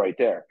were all right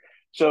there.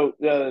 So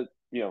the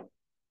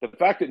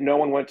fact that no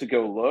one went to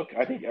go look,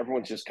 I think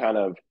everyone's just kind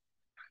of,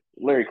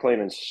 Larry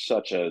Klayman's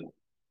such a,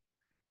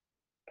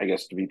 I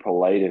guess, to be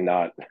polite and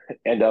not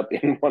end up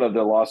in one of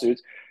the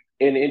lawsuits,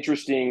 an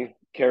interesting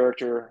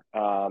character.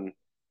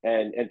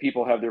 And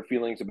people have their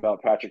feelings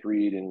about Patrick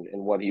Reed and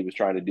what he was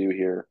trying to do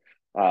here.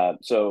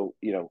 So,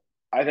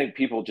 I think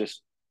people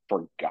just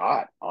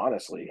forgot,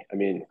 honestly. I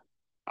mean,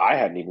 I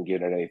hadn't even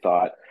given it any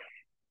thought.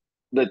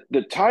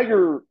 The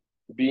Tiger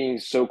being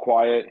so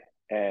quiet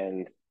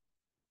and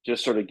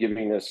just sort of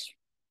giving this,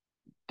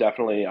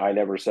 definitely, I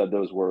never said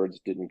those words,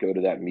 didn't go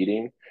to that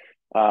meeting.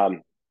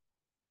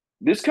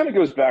 This kind of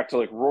goes back to,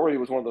 like, Rory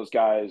was one of those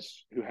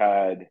guys who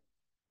had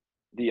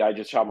I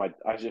just saw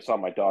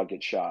my dog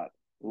get shot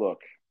look.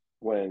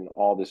 when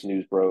all this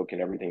news broke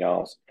and everything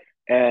else.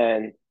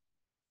 And,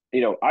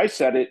 I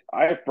said it,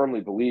 I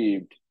firmly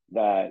believed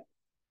that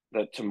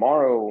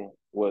tomorrow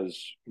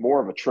was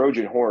more of a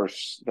Trojan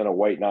horse than a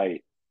white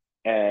knight.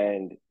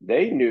 And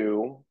they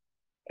knew,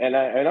 and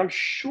I'm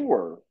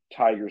sure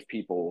Tigers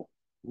people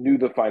knew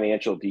the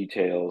financial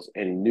details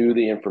and knew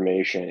the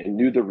information and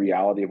knew the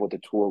reality of what the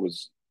tour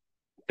was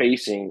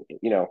facing,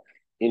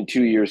 in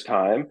 2 years'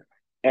 time.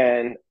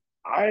 And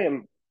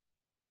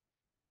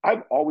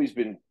I've always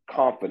been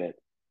confident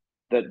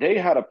that they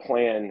had a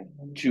plan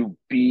to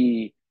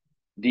be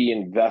the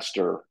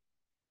investor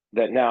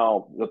that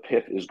now the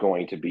PIF is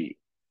going to be.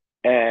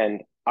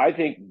 And I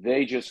think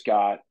they just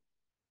got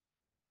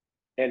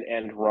an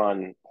end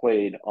run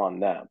played on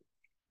them.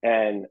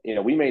 And,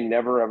 we may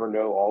never ever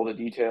know all the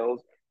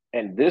details.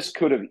 And this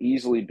could have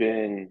easily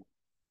been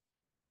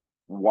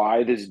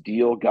why this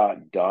deal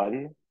got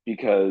done,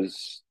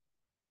 because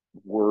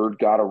word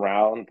got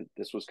around that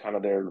this was kind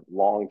of their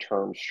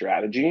long-term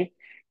strategy.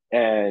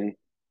 And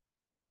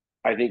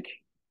I think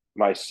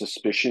my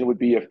suspicion would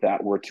be, if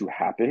that were to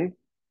happen,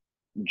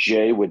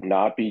 Jay would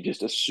not be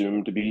just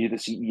assumed to be the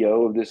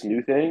CEO of this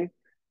new thing.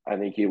 I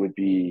think he would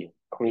be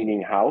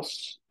cleaning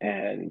house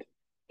and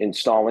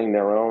installing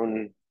their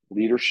own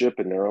leadership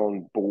and their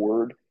own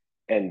board.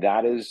 And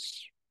that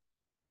is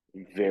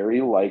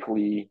very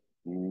likely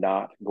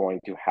not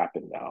going to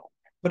happen now.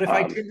 But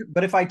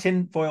if I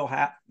tinfoil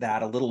hat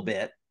that a little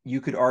bit,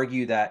 you could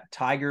argue that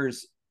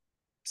Tiger's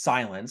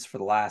silence for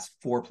the last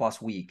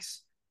 4+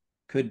 weeks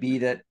could be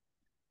that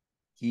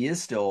he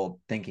is still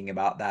thinking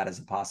about that as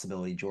a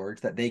possibility,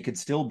 George, that they could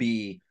still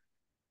be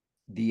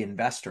the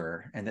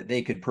investor and that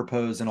they could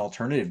propose an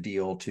alternative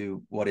deal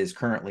to what is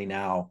currently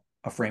now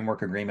a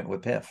framework agreement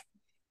with PIF.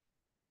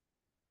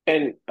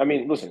 And I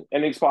mean, listen,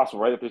 anything's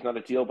possible, right? If there's not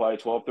a deal by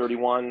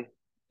 12/31,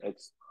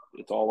 it's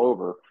all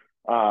over.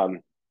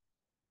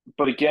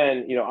 But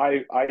again,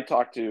 I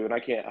talked to, and I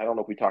don't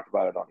know if we talked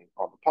about it on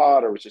the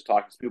pod or was just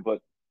talking to people,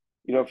 but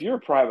if you're a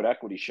private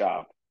equity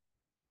shop,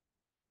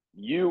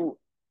 you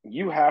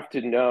have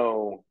to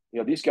know,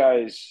 these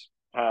guys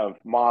have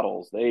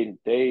models.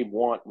 They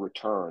want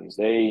returns.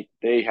 They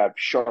have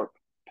sharp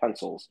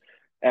pencils,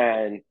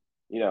 and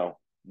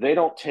they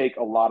don't take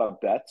a lot of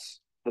bets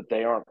that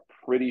they aren't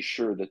pretty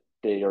sure that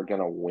they are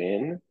going to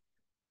win.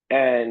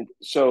 And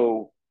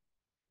so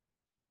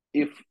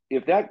if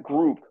that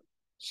group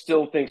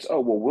still thinks, oh,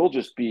 well, we'll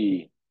just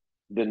be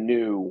the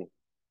new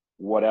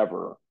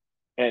whatever,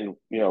 and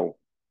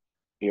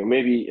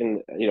maybe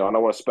I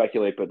don't want to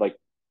speculate, but like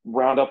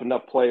round up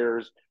enough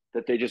players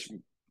that they just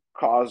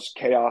cause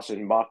chaos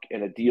and muck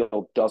and a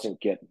deal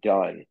doesn't get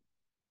done.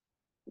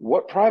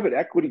 What private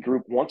equity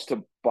group wants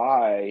to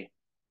buy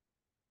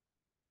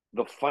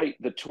the fight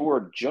the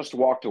tour just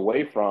walked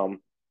away from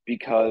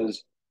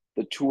because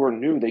the tour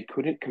knew they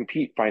couldn't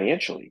compete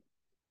financially?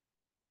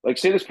 Like,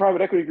 say this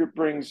private equity group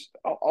brings,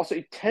 I'll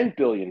say $10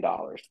 billion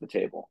to the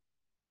table.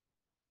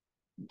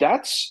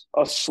 That's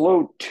a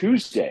slow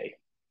Tuesday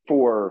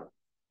for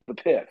the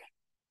PIF,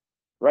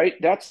 right?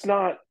 That's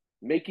not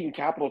making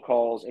capital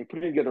calls and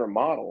putting together a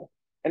model.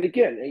 And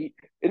again,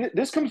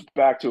 this comes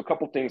back to a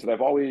couple things that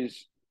I've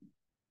always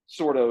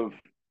sort of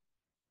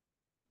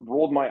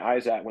rolled my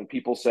eyes at when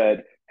people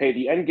said, hey,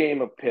 the end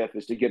game of PIF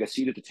is to get a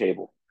seat at the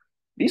table.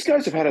 These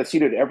guys have had a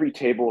seat at every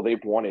table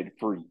they've wanted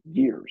for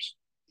years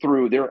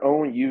through their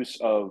own use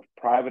of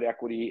private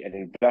equity and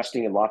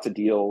investing in lots of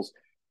deals.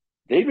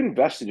 They've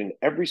invested in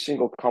every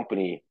single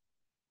company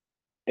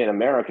in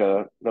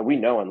America that we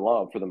know and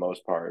love for the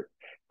most part.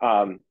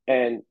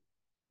 And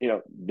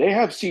they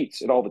have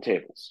seats at all the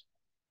tables.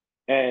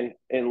 And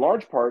in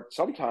large part,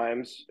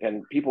 sometimes,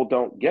 and people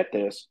don't get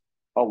this,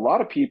 a lot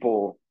of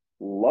people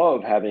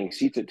love having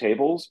seats at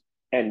tables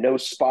and no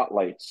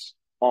spotlights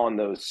on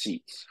those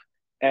seats.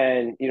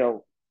 And,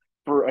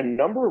 for a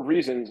number of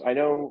reasons, I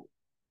know,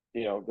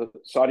 the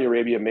Saudi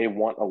Arabia may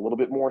want a little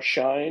bit more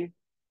shine,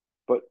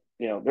 but,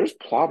 there's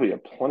probably a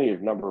plenty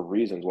of number of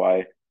reasons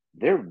why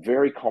they're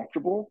very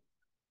comfortable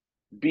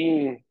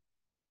being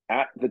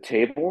at the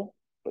table,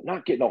 but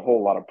not getting a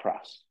whole lot of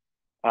press.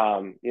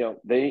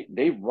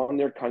 They run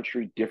their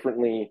country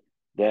differently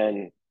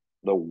than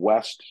the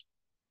West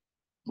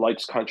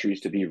likes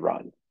countries to be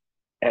run.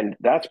 And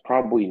that's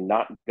probably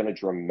not going to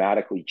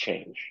dramatically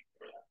change.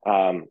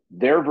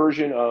 Their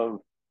version of,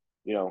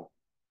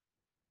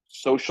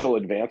 social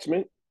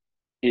advancement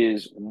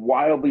is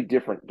wildly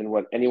different than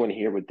what anyone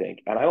here would think.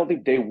 And I don't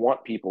think they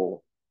want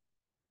people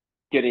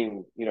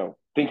getting,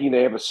 thinking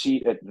they have a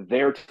seat at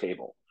their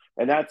table.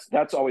 And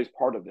that's always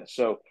part of this.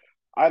 So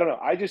I don't know.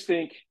 I just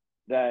think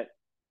that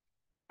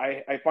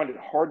I find it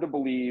hard to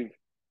believe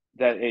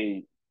that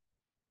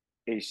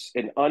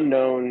an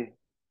unknown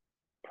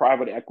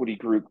private equity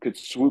group could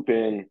swoop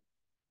in,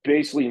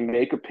 basically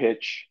make a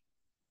pitch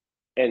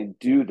and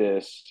do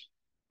this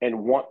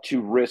and want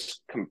to risk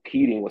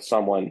competing with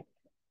someone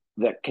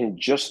that can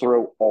just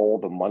throw all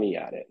the money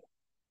at it.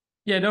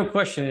 Yeah, no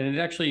question. And it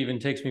actually even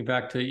takes me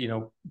back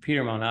to,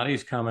 Peter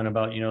Malnati's comment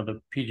about,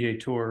 the PGA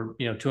Tour,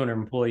 200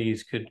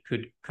 employees could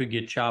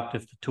get chopped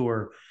if the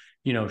tour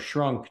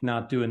shrunk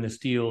not doing this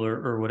deal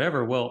or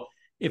whatever. Well,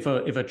 if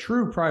a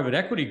true private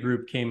equity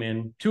group came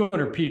in,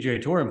 200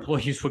 PGA Tour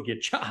employees would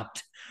get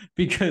chopped,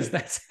 because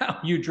that's how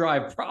you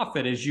drive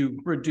profit, as you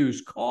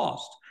reduce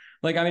cost.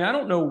 Like, I mean, I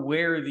don't know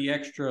where the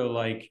extra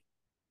like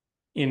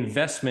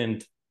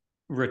investment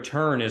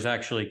return is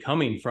actually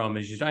coming from.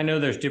 Is just, I know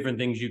there's different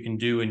things you can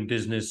do in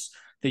business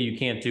that you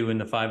can't do in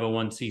the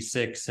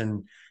 501c6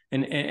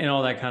 and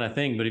all that kind of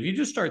thing. But if you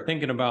just start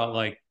thinking about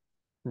like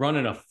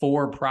running a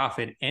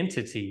for-profit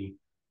entity,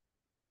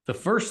 the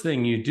first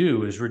thing you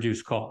do is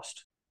reduce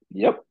cost.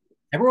 Yep.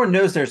 Everyone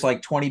knows there's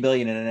like 20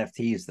 billion in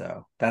NFTs,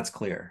 though. That's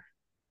clear.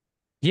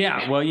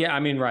 Yeah, well, yeah, I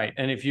mean, right.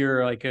 And if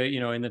you're like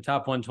in the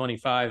top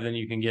 125, then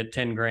you can get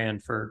 10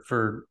 grand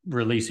for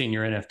releasing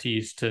your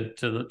NFTs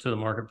to the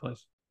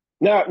marketplace.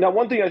 Now,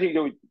 one thing I think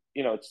that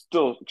it's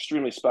still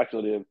extremely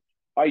speculative.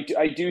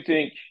 I do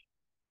think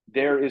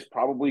there is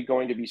probably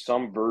going to be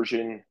some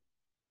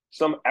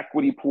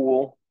equity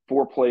pool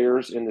for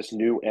players in this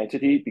new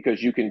entity,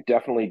 because you can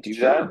definitely do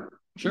that.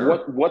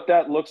 Sure. What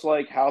that looks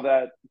like, how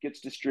that gets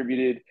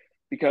distributed,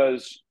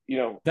 because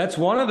that's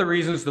one of the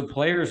reasons the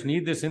players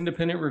need this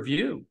independent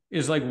review,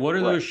 is like, what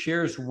are those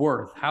shares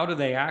worth? How do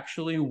they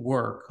actually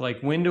work?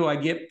 Like, when do I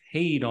get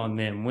paid on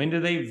them? When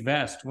do they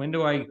vest? When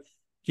do I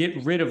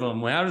get rid of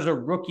them? How does a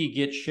rookie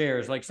get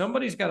shares? Like,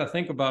 somebody's got to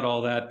think about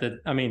all that.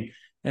 I mean,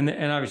 and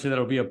obviously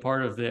that'll be a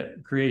part of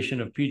the creation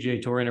of PGA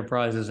Tour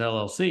Enterprises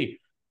LLC.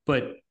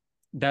 But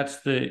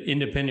that's the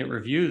independent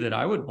review that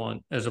I would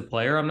want as a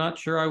player. I'm not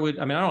sure I would.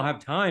 I mean, I don't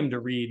have time to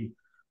read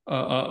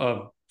a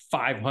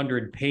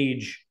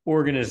 500-page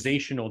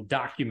organizational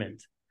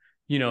document,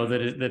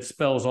 that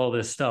spells all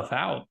this stuff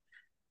out.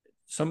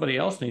 Somebody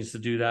else needs to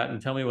do that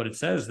and tell me what it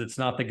says. That's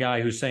not the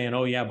guy who's saying,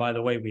 oh yeah, by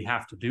the way, we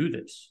have to do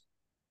this.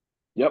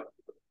 Yep.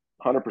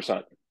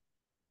 100%.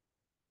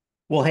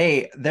 Well,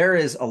 hey, there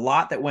is a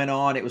lot that went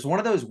on. It was one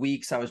of those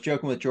weeks. I was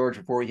joking with George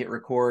before we hit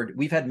record.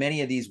 We've had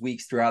many of these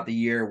weeks throughout the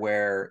year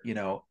where,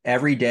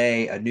 every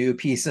day a new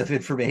piece of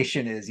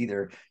information is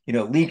either,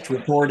 leaked,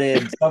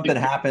 reported, something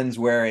happens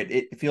where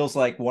it feels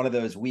like one of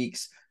those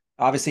weeks.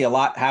 Obviously, a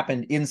lot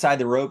happened inside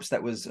the ropes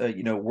that was,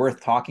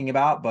 worth talking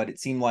about, but it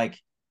seemed like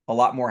a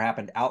lot more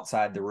happened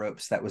outside the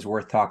ropes that was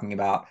worth talking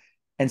about.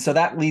 And so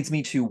that leads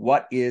me to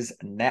what is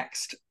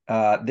next.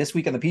 This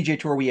week on the PGA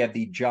Tour, we have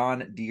the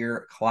John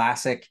Deere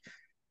Classic.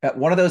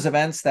 One of those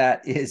events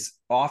that is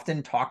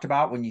often talked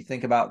about when you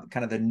think about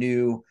kind of the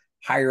new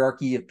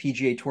hierarchy of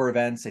PGA Tour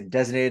events and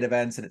designated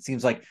events. And it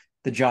seems like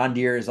the John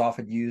Deere is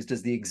often used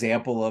as the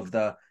example of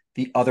the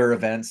other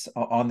events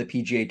on the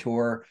PGA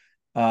Tour.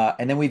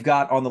 And then we've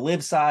got on the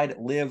LIV side,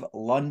 LIV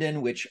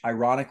London, which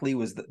ironically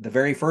was the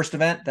very first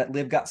event that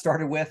LIV got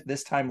started with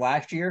this time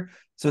last year.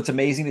 So it's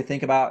amazing to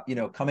think about,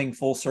 coming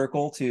full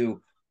circle to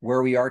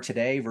where we are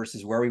today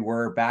versus where we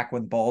were back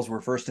when balls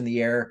were first in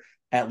the air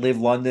at LIV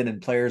London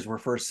and players were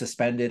first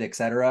suspended, et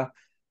cetera.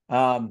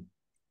 And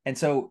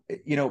so,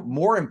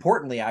 more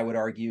importantly, I would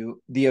argue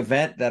the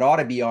event that ought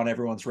to be on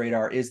everyone's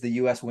radar is the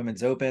U.S.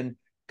 Women's Open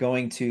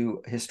going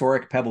to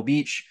historic Pebble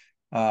Beach.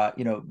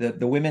 The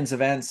women's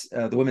events,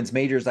 the women's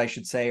majors, I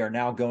should say, are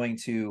now going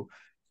to,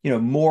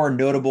 more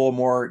notable,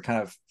 more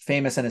kind of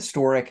famous and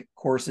historic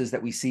courses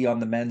that we see on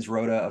the men's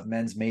rota of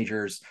men's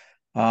majors.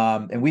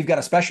 And we've got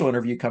a special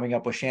interview coming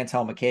up with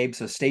Chantel McCabe.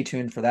 So stay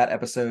tuned for that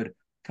episode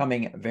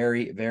coming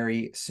very,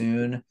 very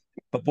soon.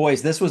 But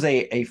boys, this was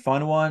a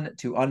fun one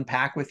to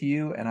unpack with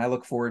you, and I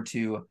look forward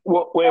to.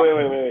 Well,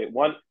 wait.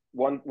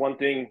 One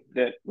thing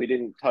that we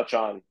didn't touch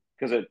on,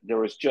 because there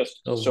was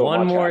just so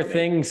one much more happening.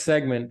 thing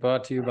segment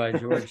brought to you by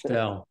George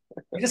Dell.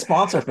 We need a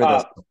sponsor for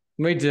this.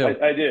 We do.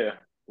 I do.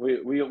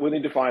 We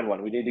need to find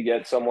one. We need to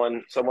get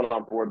someone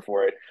on board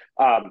for it.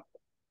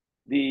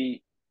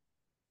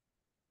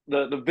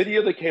 The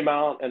video that came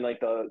out and like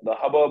the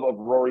hubbub of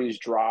Rory's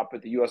drop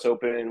at the U.S.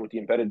 Open with the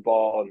embedded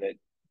ball, and that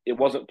it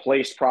wasn't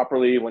placed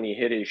properly when he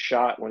hit his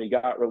shot when he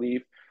got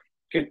relief.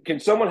 Can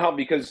someone help?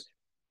 Because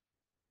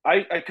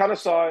I kind of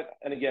saw it,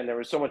 and again, there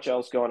was so much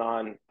else going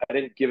on. I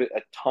didn't give it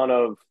a ton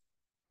of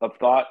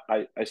thought.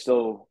 I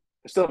still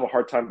have a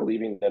hard time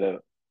believing that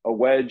a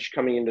wedge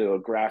coming into a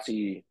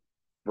grassy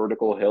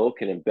vertical hill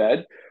can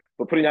embed.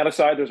 But putting that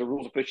aside, there's a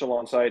rules official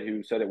on site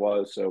who said it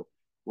was. So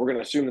we're going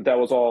to assume that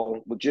was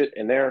all legit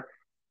in there.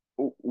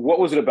 What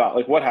was it about?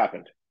 Like, what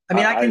happened? I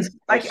mean,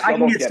 I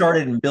can get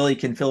started and Billy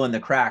can fill in the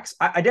cracks.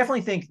 I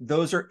definitely think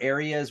those are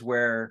areas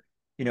where,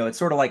 it's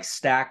sort of like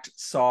stacked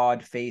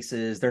sod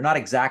faces. They're not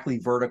exactly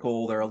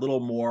vertical. They're a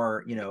little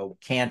more,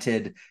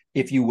 canted,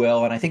 if you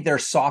will. And I think there are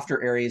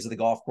softer areas of the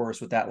golf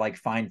course with that like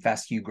fine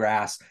fescue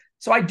grass.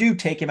 So I do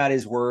take him at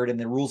his word, and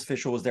the rules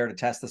official was there to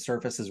test the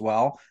surface as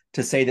well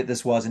to say that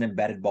this was an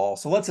embedded ball.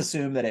 So let's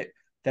assume that it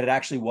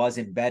actually was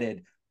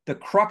embedded. The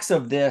crux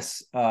of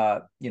this,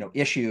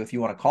 issue, if you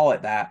want to call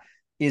it that,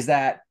 is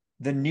that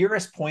the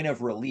nearest point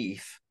of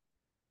relief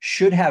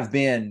should have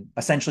been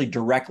essentially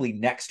directly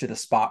next to the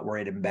spot where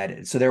it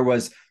embedded. So there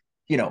was,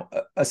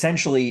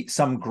 essentially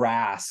some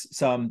grass,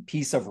 some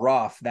piece of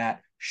rough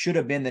that should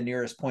have been the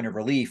nearest point of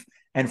relief.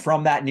 And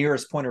from that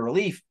nearest point of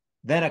relief,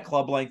 then a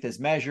club length is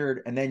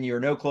measured, and then you're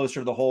no closer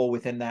to the hole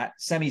within that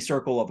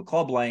semicircle of a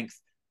club length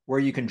where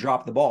you can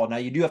drop the ball. Now,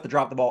 you do have to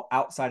drop the ball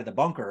outside of the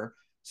bunker,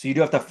 so you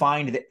do have to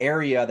find the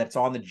area that's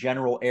on the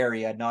general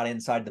area, not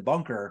inside the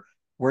bunker,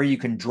 where you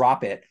can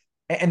drop it.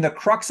 And the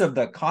crux of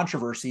the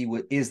controversy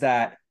is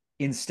that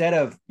instead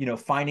of,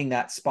 finding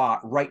that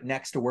spot right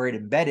next to where it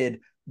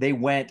embedded, they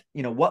went,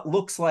 what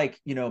looks like,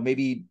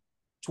 maybe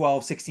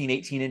 12, 16,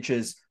 18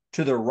 inches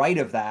to the right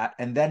of that,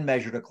 and then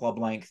measured a club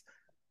length.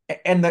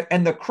 And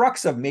the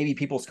crux of maybe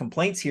people's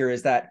complaints here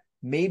is that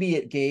maybe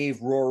it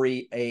gave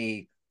Rory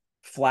a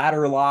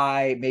flatter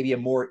lie, maybe a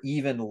more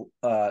even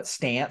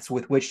stance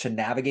with which to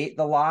navigate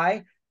the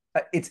lie.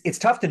 It's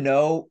tough to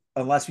know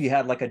unless we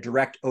had like a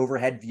direct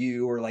overhead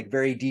view or like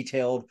very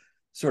detailed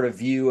sort of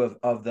view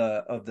of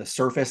the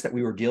surface that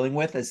we were dealing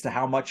with as to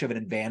how much of an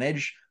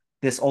advantage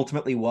this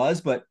ultimately was.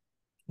 But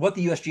what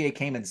the USGA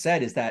came and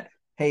said is that,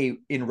 hey,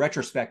 in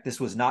retrospect, this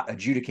was not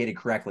adjudicated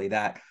correctly,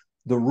 that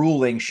the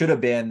ruling should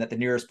have been that the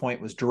nearest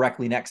point was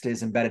directly next to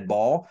his embedded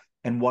ball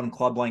and one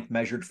club length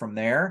measured from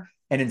there.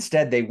 And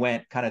instead they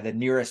went kind of the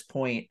nearest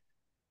point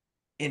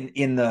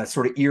in the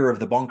sort of ear of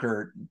the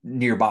bunker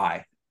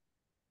nearby.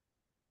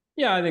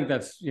 Yeah, I think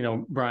that's,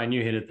 Brian,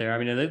 you hit it there.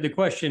 I mean, the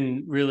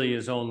question really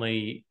is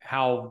only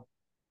how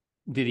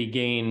did he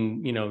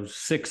gain,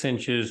 6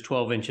 inches,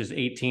 12 inches,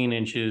 18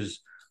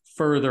 inches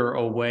further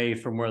away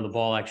from where the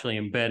ball actually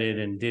embedded?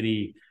 And did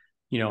he,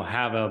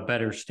 have a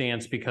better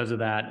stance because of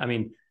that? I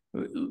mean,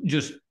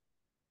 just,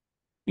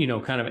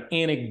 kind of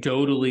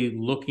anecdotally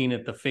looking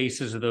at the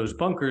faces of those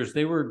bunkers,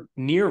 they were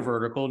near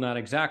vertical, not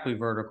exactly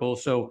vertical.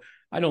 So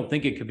I don't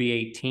think it could be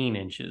 18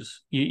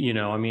 inches.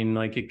 I mean,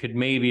 like it could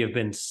maybe have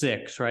been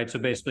 6, right? So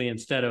basically,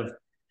 instead of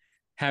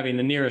having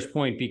the nearest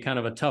point be kind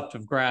of a tuft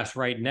of grass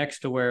right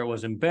next to where it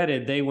was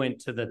embedded, they went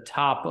to the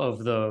top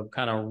of the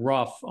kind of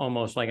rough,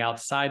 almost like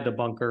outside the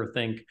bunker,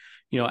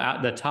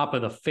 at the top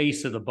of the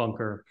face of the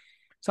bunker.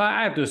 So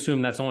I have to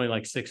assume that's only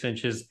like 6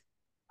 inches.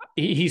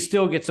 He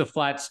still gets a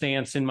flat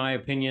stance, in my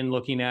opinion,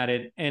 looking at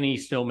it, and he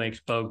still makes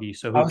bogey.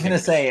 So I was going to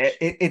say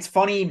it's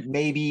funny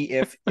maybe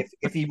if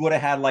he would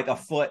have had like a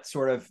foot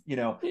sort of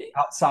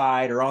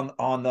outside or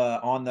on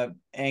the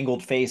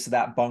angled face of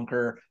that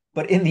bunker,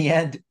 but in the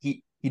end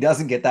he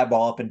doesn't get that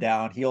ball up and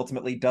down. He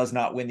ultimately does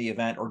not win the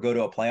event or go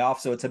to a playoff,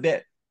 so it's a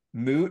bit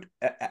moot.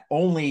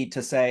 Only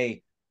to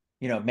say,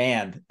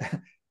 man,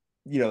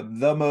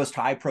 the most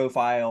high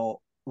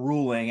profile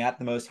ruling at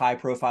the most high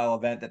profile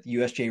event that the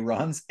USJ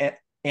runs,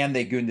 and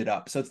they gooned it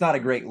up. So it's not a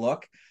great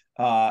look.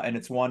 And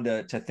it's one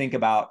to think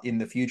about in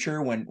the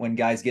future when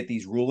guys get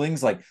these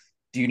rulings. Like,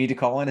 do you need to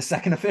call in a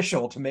second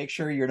official to make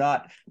sure you're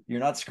not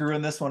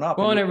screwing this one up?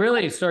 Well, and it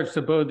really starts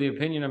to bode the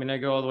opinion. I mean, I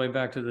go all the way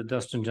back to the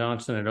Dustin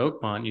Johnson at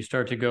Oakmont. You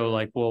start to go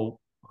like,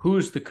 well,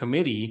 who's the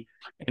committee,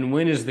 and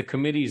when is the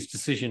committee's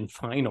decision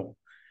final?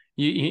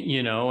 The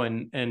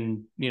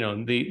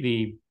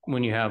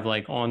when you have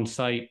like on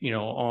site,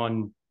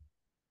 on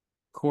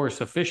course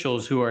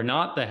officials who are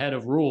not the head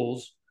of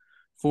rules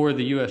for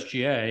the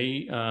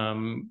USGA,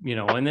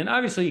 and then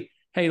obviously,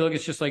 hey, look,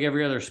 it's just like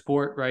every other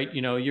sport, right?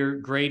 You're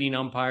grading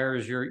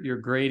umpires, you're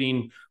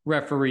grading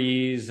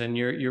referees, and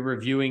you're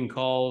reviewing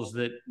calls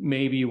that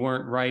maybe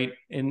weren't right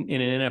in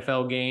an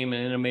NFL game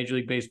and in a Major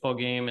League Baseball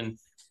game, and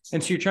so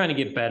you're trying to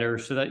get better.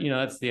 So that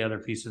that's the other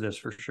piece of this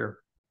for sure.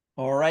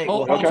 All right.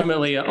 Well,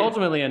 ultimately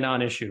a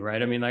non-issue, right?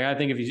 I mean, like I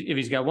think if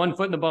he's got 1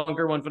 foot in the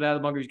bunker, 1 foot out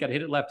of the bunker, he's got to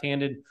hit it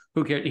left-handed.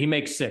 Who cares? He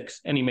makes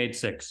 6, and he made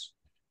 6.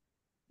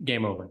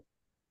 Game over.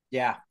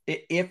 Yeah,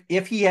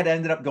 if he had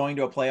ended up going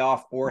to a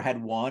playoff or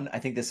had won, I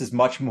think this is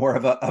much more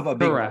of a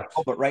big deal.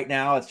 But right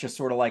now, it's just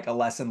sort of like a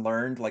lesson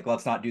learned. Like,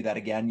 let's not do that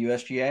again,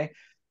 USGA.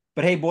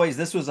 But hey, boys,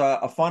 this was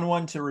a fun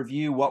one to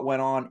review what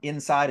went on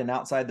inside and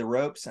outside the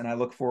ropes, and I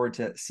look forward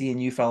to seeing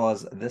you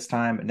fellas this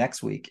time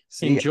next week.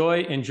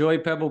 Enjoy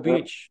Pebble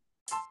Beach.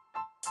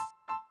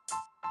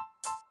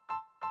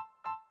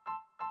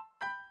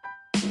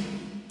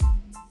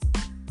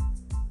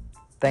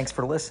 Thanks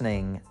for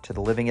listening to the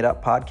Living It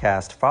Up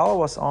podcast.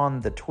 Follow us on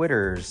the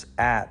Twitters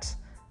at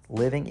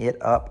Living It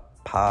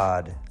Up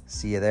Pod.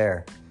 See you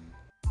there.